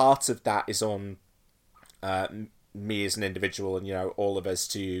of that is on me as an individual, and all of us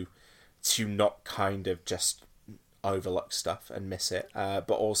to not kind of just overlook stuff and miss it,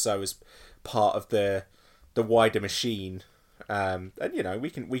 but also as part of the wider machine. And we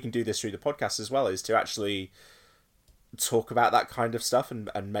can do this through the podcast as well, is to actually talk about that kind of stuff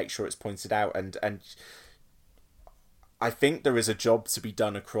and make sure it's pointed out, and I think there is a job to be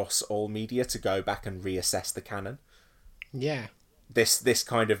done across all media to go back and reassess the canon. Yeah, this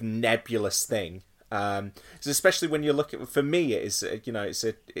kind of nebulous thing, so especially when you look at, for me, it is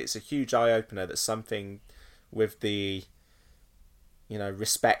it's a huge eye opener that something with the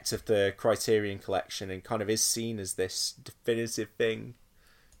respect of the Criterion Collection and kind of is seen as this definitive thing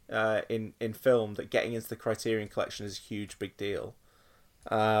in film, that getting into the Criterion Collection is a huge big deal.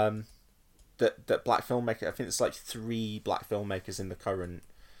 That black filmmaker, I think it's like 3 black filmmakers in the current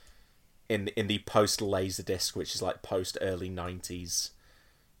in the post Laserdisc, which is like post early 90s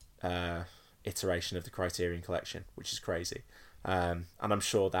iteration of the Criterion Collection, which is crazy. and I'm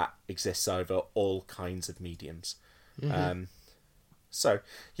sure that exists over all kinds of mediums. So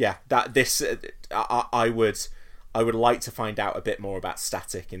yeah, I would like to find out a bit more about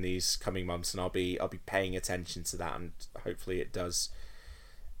Static in these coming months, and I'll be paying attention to that, and hopefully it does.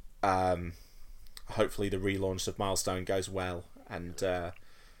 Hopefully the relaunch of Milestone goes well, and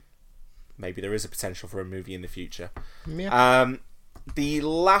maybe there is a potential for a movie in the future. Yeah. The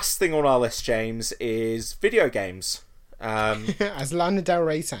last thing on our list, James, is video games. As Lana Del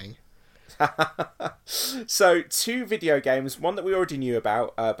Rey sang. So 2 video games, one that we already knew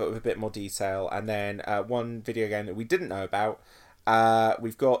about, but with a bit more detail, and then one video game that we didn't know about.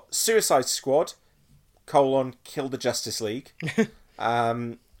 We've got Suicide Squad, Kill the Justice League.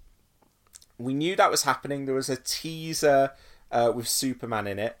 We knew that was happening. There was a teaser with Superman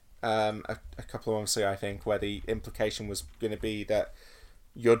in it a couple of months ago, I think, where the implication was going to be that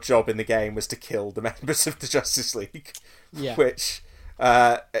your job in the game was to kill the members of the Justice League. Yeah. Which,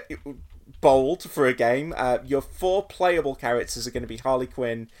 bold for a game. Your 4 playable characters are going to be Harley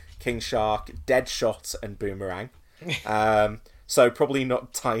Quinn, King Shark, Deadshot, and Boomerang. So probably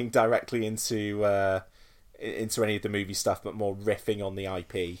not tying directly into any of the movie stuff, but more riffing on the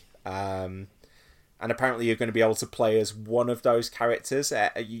IP. And apparently you're going to be able to play as one of those characters.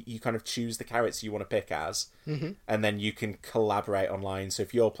 You kind of choose the character you want to pick as, and then you can collaborate online. So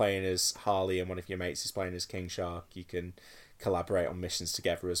if you're playing as Harley and one of your mates is playing as King Shark, you can collaborate on missions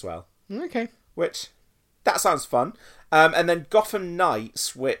together as well. Okay. Which, that sounds fun. And then Gotham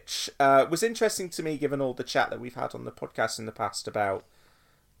Knights, which was interesting to me given all the chat that we've had on the podcast in the past about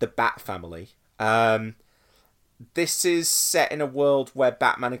the Bat family. This is set in a world where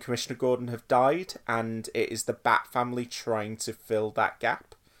Batman and Commissioner Gordon have died, and it is the Bat family trying to fill that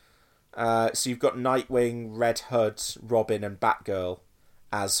gap. So you've got Nightwing, Red Hood, Robin, and Batgirl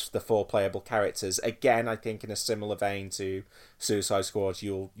as the 4 playable characters. Again, I think in a similar vein to Suicide Squad,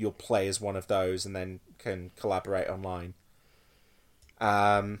 you'll play as one of those and then can collaborate online.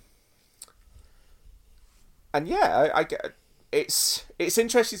 And yeah, I get. It's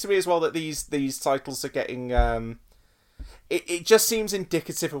interesting to me as well that these titles are getting. It just seems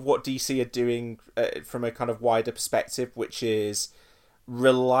indicative of what DC are doing from a kind of wider perspective, which is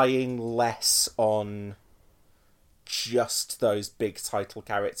relying less on just those big title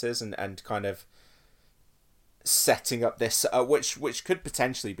characters and kind of setting up this, which could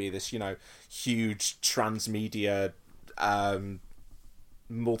potentially be this, huge transmedia,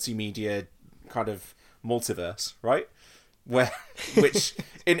 multimedia kind of multiverse, right? Which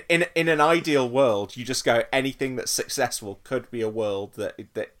in an ideal world, you just go, anything that's successful could be a world that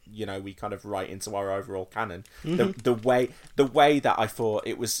we kind of write into our overall canon. The way that I thought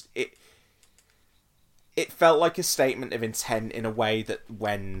it felt like a statement of intent in a way that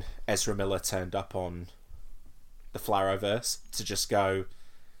when Ezra Miller turned up on the Flareverse, to just go,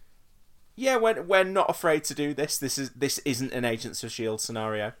 yeah, we're not afraid to do this. This isn't an Agents of S.H.I.E.L.D.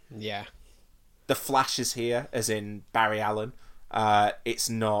 scenario. Yeah. The Flash is here, as in Barry Allen. It's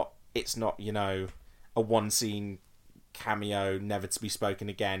not a one-scene cameo, never to be spoken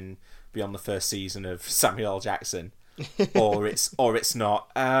again beyond the first season of Samuel L. Jackson, or it's not.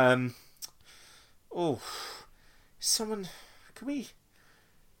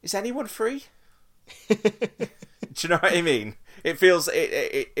 Is anyone free? Do you know what I mean?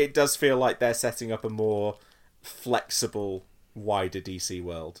 It does feel like they're setting up a more flexible, wider DC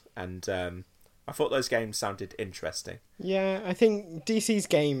world, and I thought those games sounded interesting. Yeah, I think DC's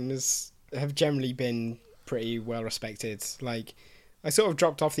games have generally been pretty well respected. Like, I sort of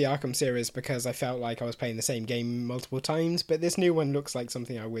dropped off the Arkham series because I felt like I was playing the same game multiple times, but this new one looks like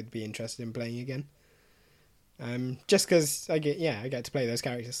something I would be interested in playing again. Just because I get to play those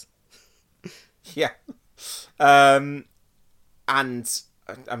characters. Yeah. And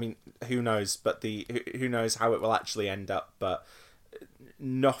I mean, who knows? But who knows how it will actually end up? But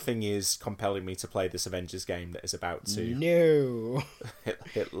nothing is compelling me to play this Avengers game that is about to. No.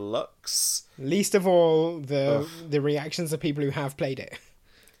 It looks. Least of all the reactions of people who have played it.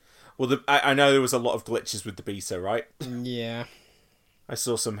 Well, I know there was a lot of glitches with the beta, right? Yeah. I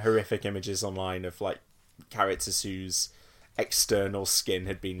saw some horrific images online of like characters whose external skin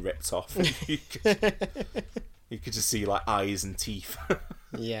had been ripped off. You could just see like eyes and teeth.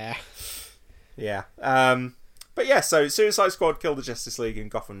 Yeah. Yeah. But yeah, so Suicide Squad, Kill the Justice League, and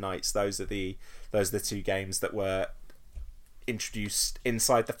Gotham Knights, those are the 2 games that were introduced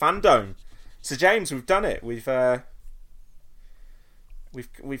inside the fandom. So James, we've done it. We've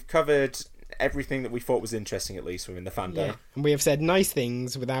covered everything that we thought was interesting, at least within the fandom. Yeah. And we have said nice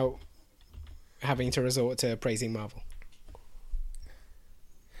things without having to resort to praising Marvel.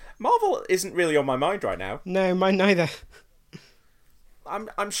 Marvel isn't really on my mind right now. No, mine neither.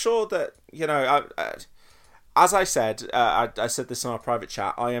 I'm sure that, you know, as I said, I said this in our private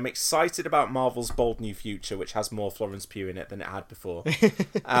chat, I am excited about Marvel's bold new future, which has more Florence Pugh in it than it had before.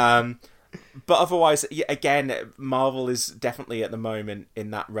 But otherwise, again, Marvel is definitely at the moment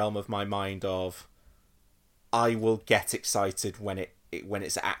in that realm of my mind of, I will get excited when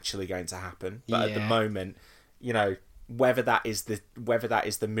it's actually going to happen. But at the moment, you know, whether that is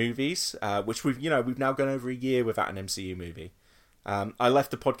the movies, which we've now gone over a year without an MCU movie. I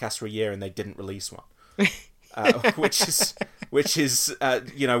left the podcast for a year and they didn't release one. Which is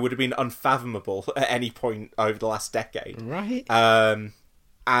you know, would have been unfathomable at any point over the last decade, right?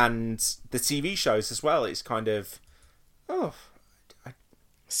 And the TV shows as well. It's kind of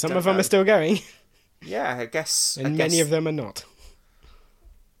some of them are still going. Yeah, I guess, and many of them are not.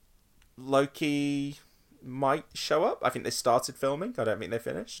 Loki might show up. I think they started filming. I don't think they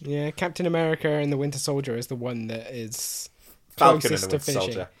finished. Yeah, Captain America and the Winter Soldier is the one that is Falcon and closest the to Winter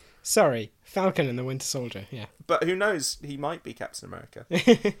finishing. Soldier. Sorry, Falcon and the Winter Soldier, yeah. But who knows? He might be Captain America.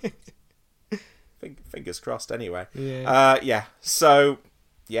 Fingers crossed, anyway. Yeah. So,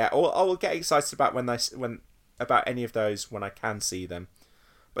 yeah, I will get excited about about any of those when I can see them.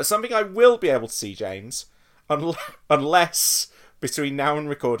 But something I will be able to see, James, unless between now and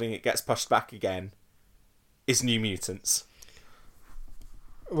recording it gets pushed back again, is New Mutants.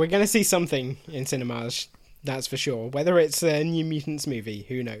 We're going to see something in cinemas, that's for sure. Whether it's a New Mutants movie,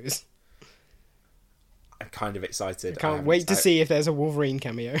 who knows? I'm kind of excited. I can't wait to see if there's a Wolverine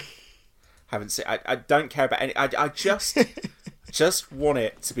cameo. Haven't seen. I don't care about any. I just just want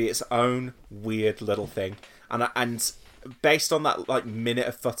it to be its own weird little thing. And based on that like minute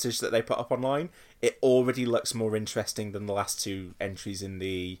of footage that they put up online, it already looks more interesting than the last two entries in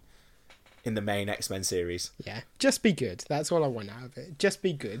the main X-Men series. Yeah, just be good. That's all I want out of it. Just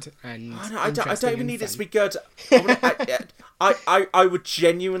be good and I don't even need it to be good. I would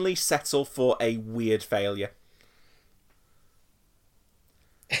genuinely settle for a weird failure.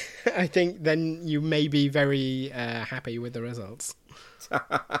 I think then you may be very happy with the results.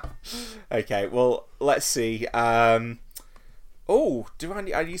 Okay, well, let's see. I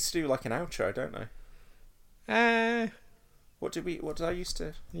used to do like an outro, don't I? What did I used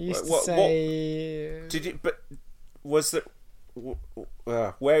to? Say. Did you? But was there?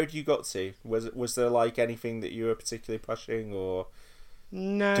 Where had you got to? Was there like anything that you were particularly pushing, or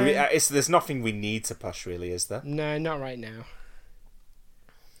no? There's nothing we need to push, really, is there? No, not right now.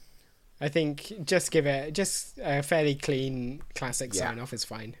 I think just a fairly clean classic sign off is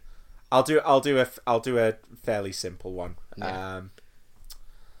fine. I'll do a fairly simple one. Yeah.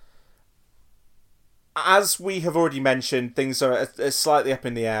 As we have already mentioned, things are slightly up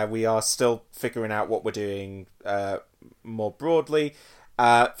in the air. We are still figuring out what we're doing more broadly.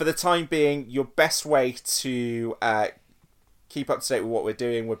 For the time being, your best way to keep up to date with what we're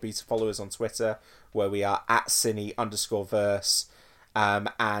doing would be to follow us on Twitter, where we are @Cine_verse,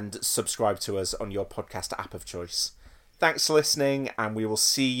 and subscribe to us on your podcast app of choice. Thanks for listening, and we will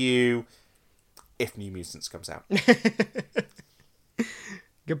see you if New Mutants comes out.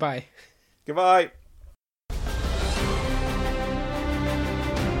 Goodbye. Goodbye.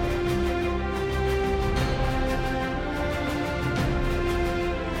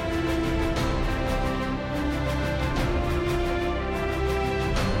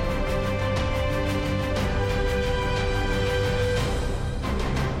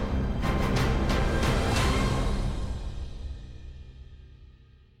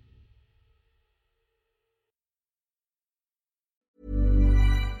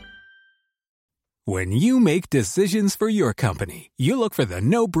 When you make decisions for your company, you look for the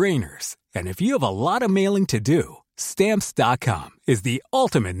no-brainers. And if you have a lot of mailing to do, Stamps.com is the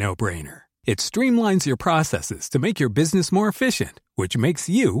ultimate no-brainer. It streamlines your processes to make your business more efficient, which makes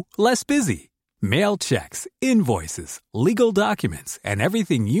you less busy. Mail checks, invoices, legal documents, and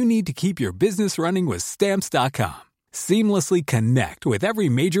everything you need to keep your business running with Stamps.com. Seamlessly connect with every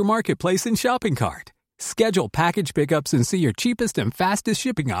major marketplace and shopping cart. Schedule package pickups and see your cheapest and fastest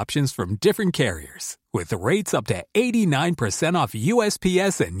shipping options from different carriers, with rates up to 89% off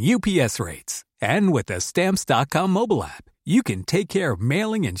USPS and UPS rates. And with the Stamps.com mobile app, you can take care of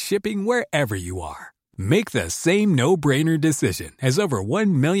mailing and shipping wherever you are. Make the same no-brainer decision as over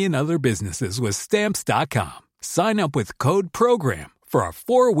 1 million other businesses with Stamps.com. Sign up with code PROGRAM for a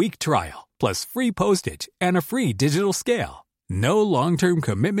 4-week trial, plus free postage and a free digital scale. No long-term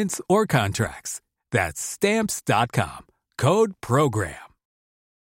commitments or contracts. That's Stamps.com. Code PROGRAM.